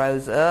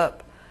grows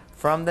up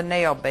from the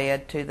nail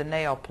bed to the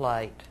nail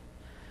plate.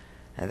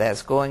 And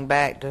that's going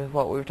back to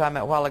what we were talking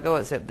about a while ago,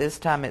 except this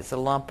time it's a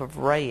lump of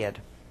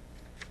red.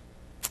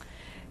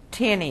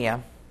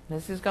 Tinea.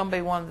 This is going to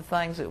be one of the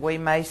things that we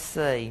may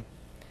see.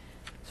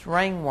 It's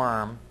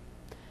ringworm.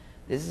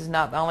 This is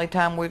not the only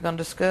time we're going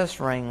to discuss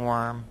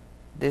ringworm.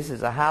 This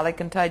is a highly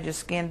contagious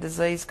skin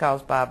disease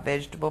caused by a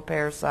vegetable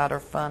parasite or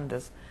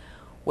fungus.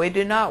 We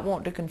do not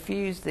want to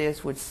confuse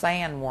this with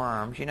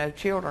sandworms. You know,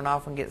 children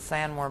often get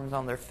sandworms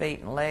on their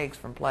feet and legs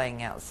from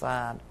playing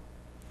outside.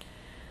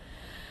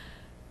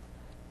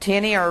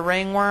 Tinea or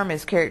ringworm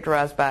is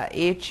characterized by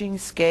itching,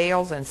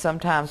 scales, and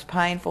sometimes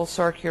painful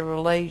circular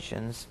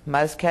lesions.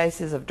 Most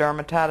cases of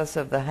dermatitis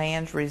of the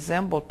hands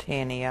resemble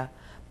tinea,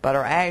 but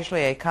are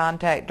actually a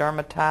contact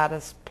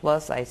dermatitis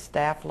plus a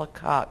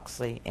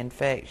staphylococcus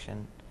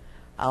infection.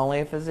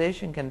 Only a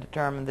physician can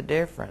determine the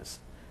difference.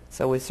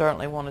 So we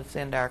certainly want to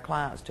send our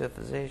clients to a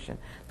physician.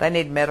 They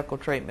need medical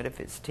treatment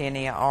if it's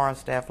tinea or a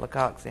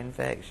staphylococcus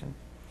infection.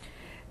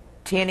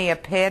 Tinea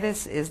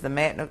pedis is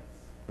the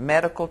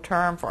medical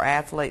term for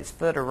athlete's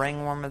foot or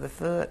ringworm of the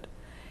foot.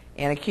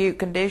 In acute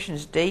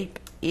conditions, deep,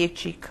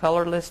 itchy,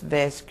 colorless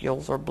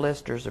vesicles or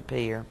blisters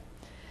appear.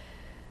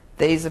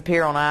 These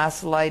appear on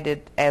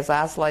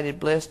isolated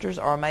blisters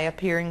or may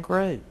appear in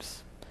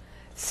groups.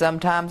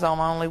 sometimes on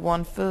only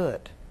one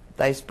foot.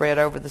 They spread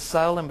over the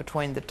sole and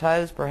between the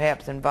toes,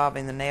 perhaps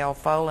involving the nail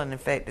fold and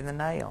infecting the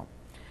nail.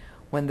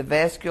 When the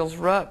vesicles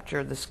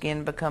rupture, the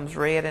skin becomes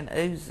red and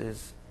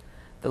oozes.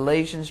 The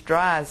lesions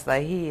dry as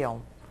they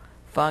heal.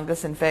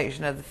 Fungus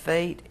infection of the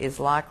feet is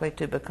likely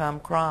to become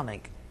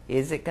chronic.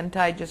 Is it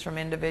contagious from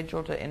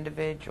individual to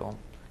individual?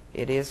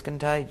 It is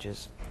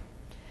contagious.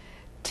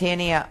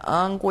 Tinea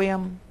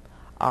unguium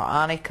or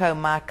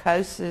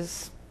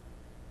onychomycosis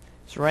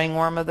is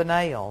ringworm of the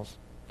nails.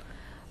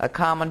 A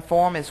common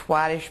form is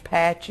whitish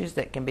patches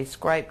that can be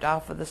scraped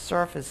off of the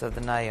surface of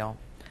the nail.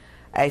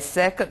 A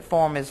second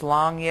form is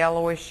long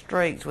yellowish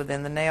streaks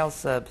within the nail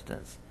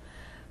substance.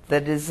 The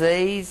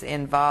disease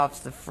invades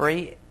the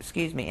free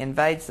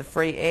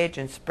edge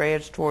and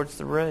spreads towards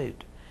the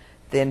root.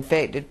 The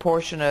infected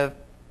portion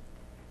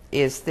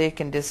is thick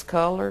and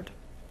discolored.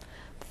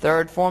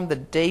 Third form, the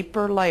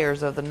deeper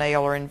layers of the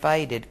nail are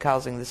invaded,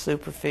 causing the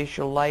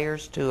superficial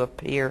layers to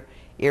appear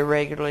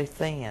irregularly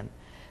thin.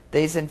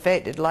 These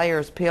infected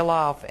layers peel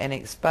off and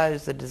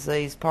expose the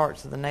diseased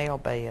parts of the nail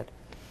bed.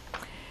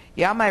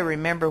 Y'all may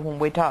remember when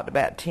we talked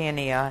about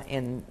tinea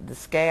in the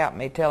scalp,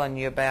 me telling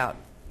you about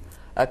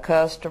a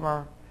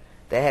customer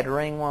that had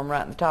ringworm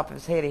right in the top of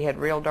his head. He had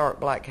real dark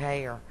black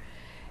hair.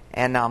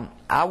 And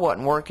I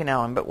wasn't working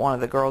on him, but one of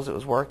the girls that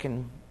was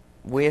working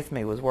with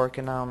me was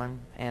working on him.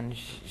 And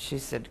she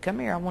said, "Come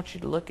here, I want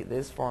you to look at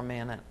this for a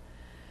minute."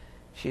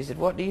 She said,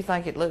 "What do you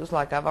think it looks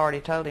like?" I've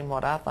already told him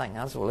what I think.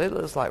 I said, "Well, it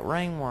looks like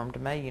ringworm to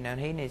me, and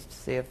he needs to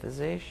see a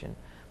physician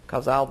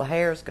because all the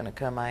hair is going to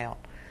come out."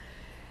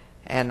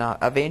 And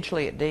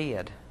eventually it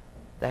did.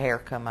 The hair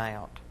come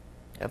out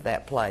of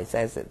that place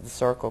as the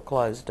circle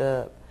closed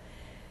up.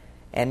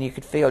 And you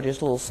could feel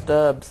just little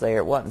stubs there.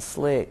 It wasn't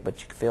slick,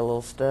 but you could feel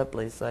little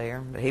stubblies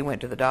there. But he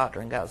went to the doctor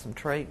and got some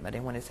treatment,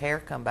 and when his hair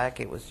come back,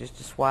 it was just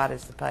as white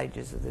as the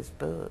pages of this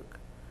book.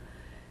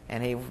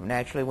 And he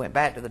naturally went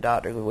back to the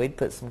doctor. We'd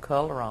put some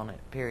color on it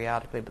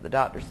periodically, but the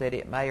doctor said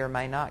it may or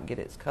may not get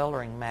its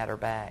coloring matter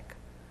back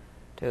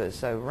to it.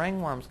 So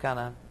ringworm's kind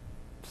of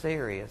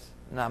serious.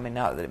 No, I mean,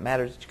 not that it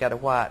matters that you got a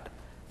white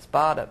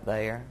spot up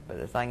there, but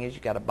the thing is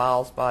you got a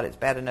bald spot. It's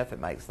bad enough it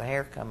makes the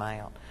hair come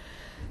out.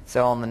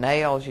 So on the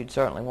nails, you'd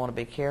certainly want to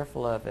be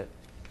careful of it.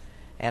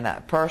 And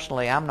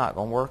personally, I'm not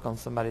going to work on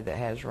somebody that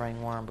has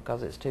ringworm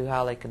because it's too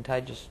highly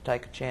contagious to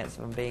take a chance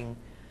of them being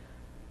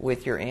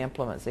with your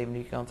implements. Even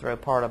if you're going to throw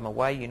part of them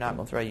away, you're not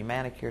going to throw your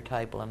manicure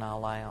table and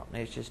all out.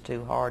 And it's just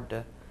too hard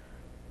to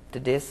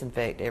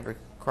disinfect every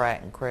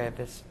crack and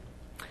crevice.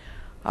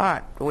 All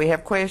right, do we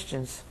have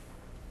questions?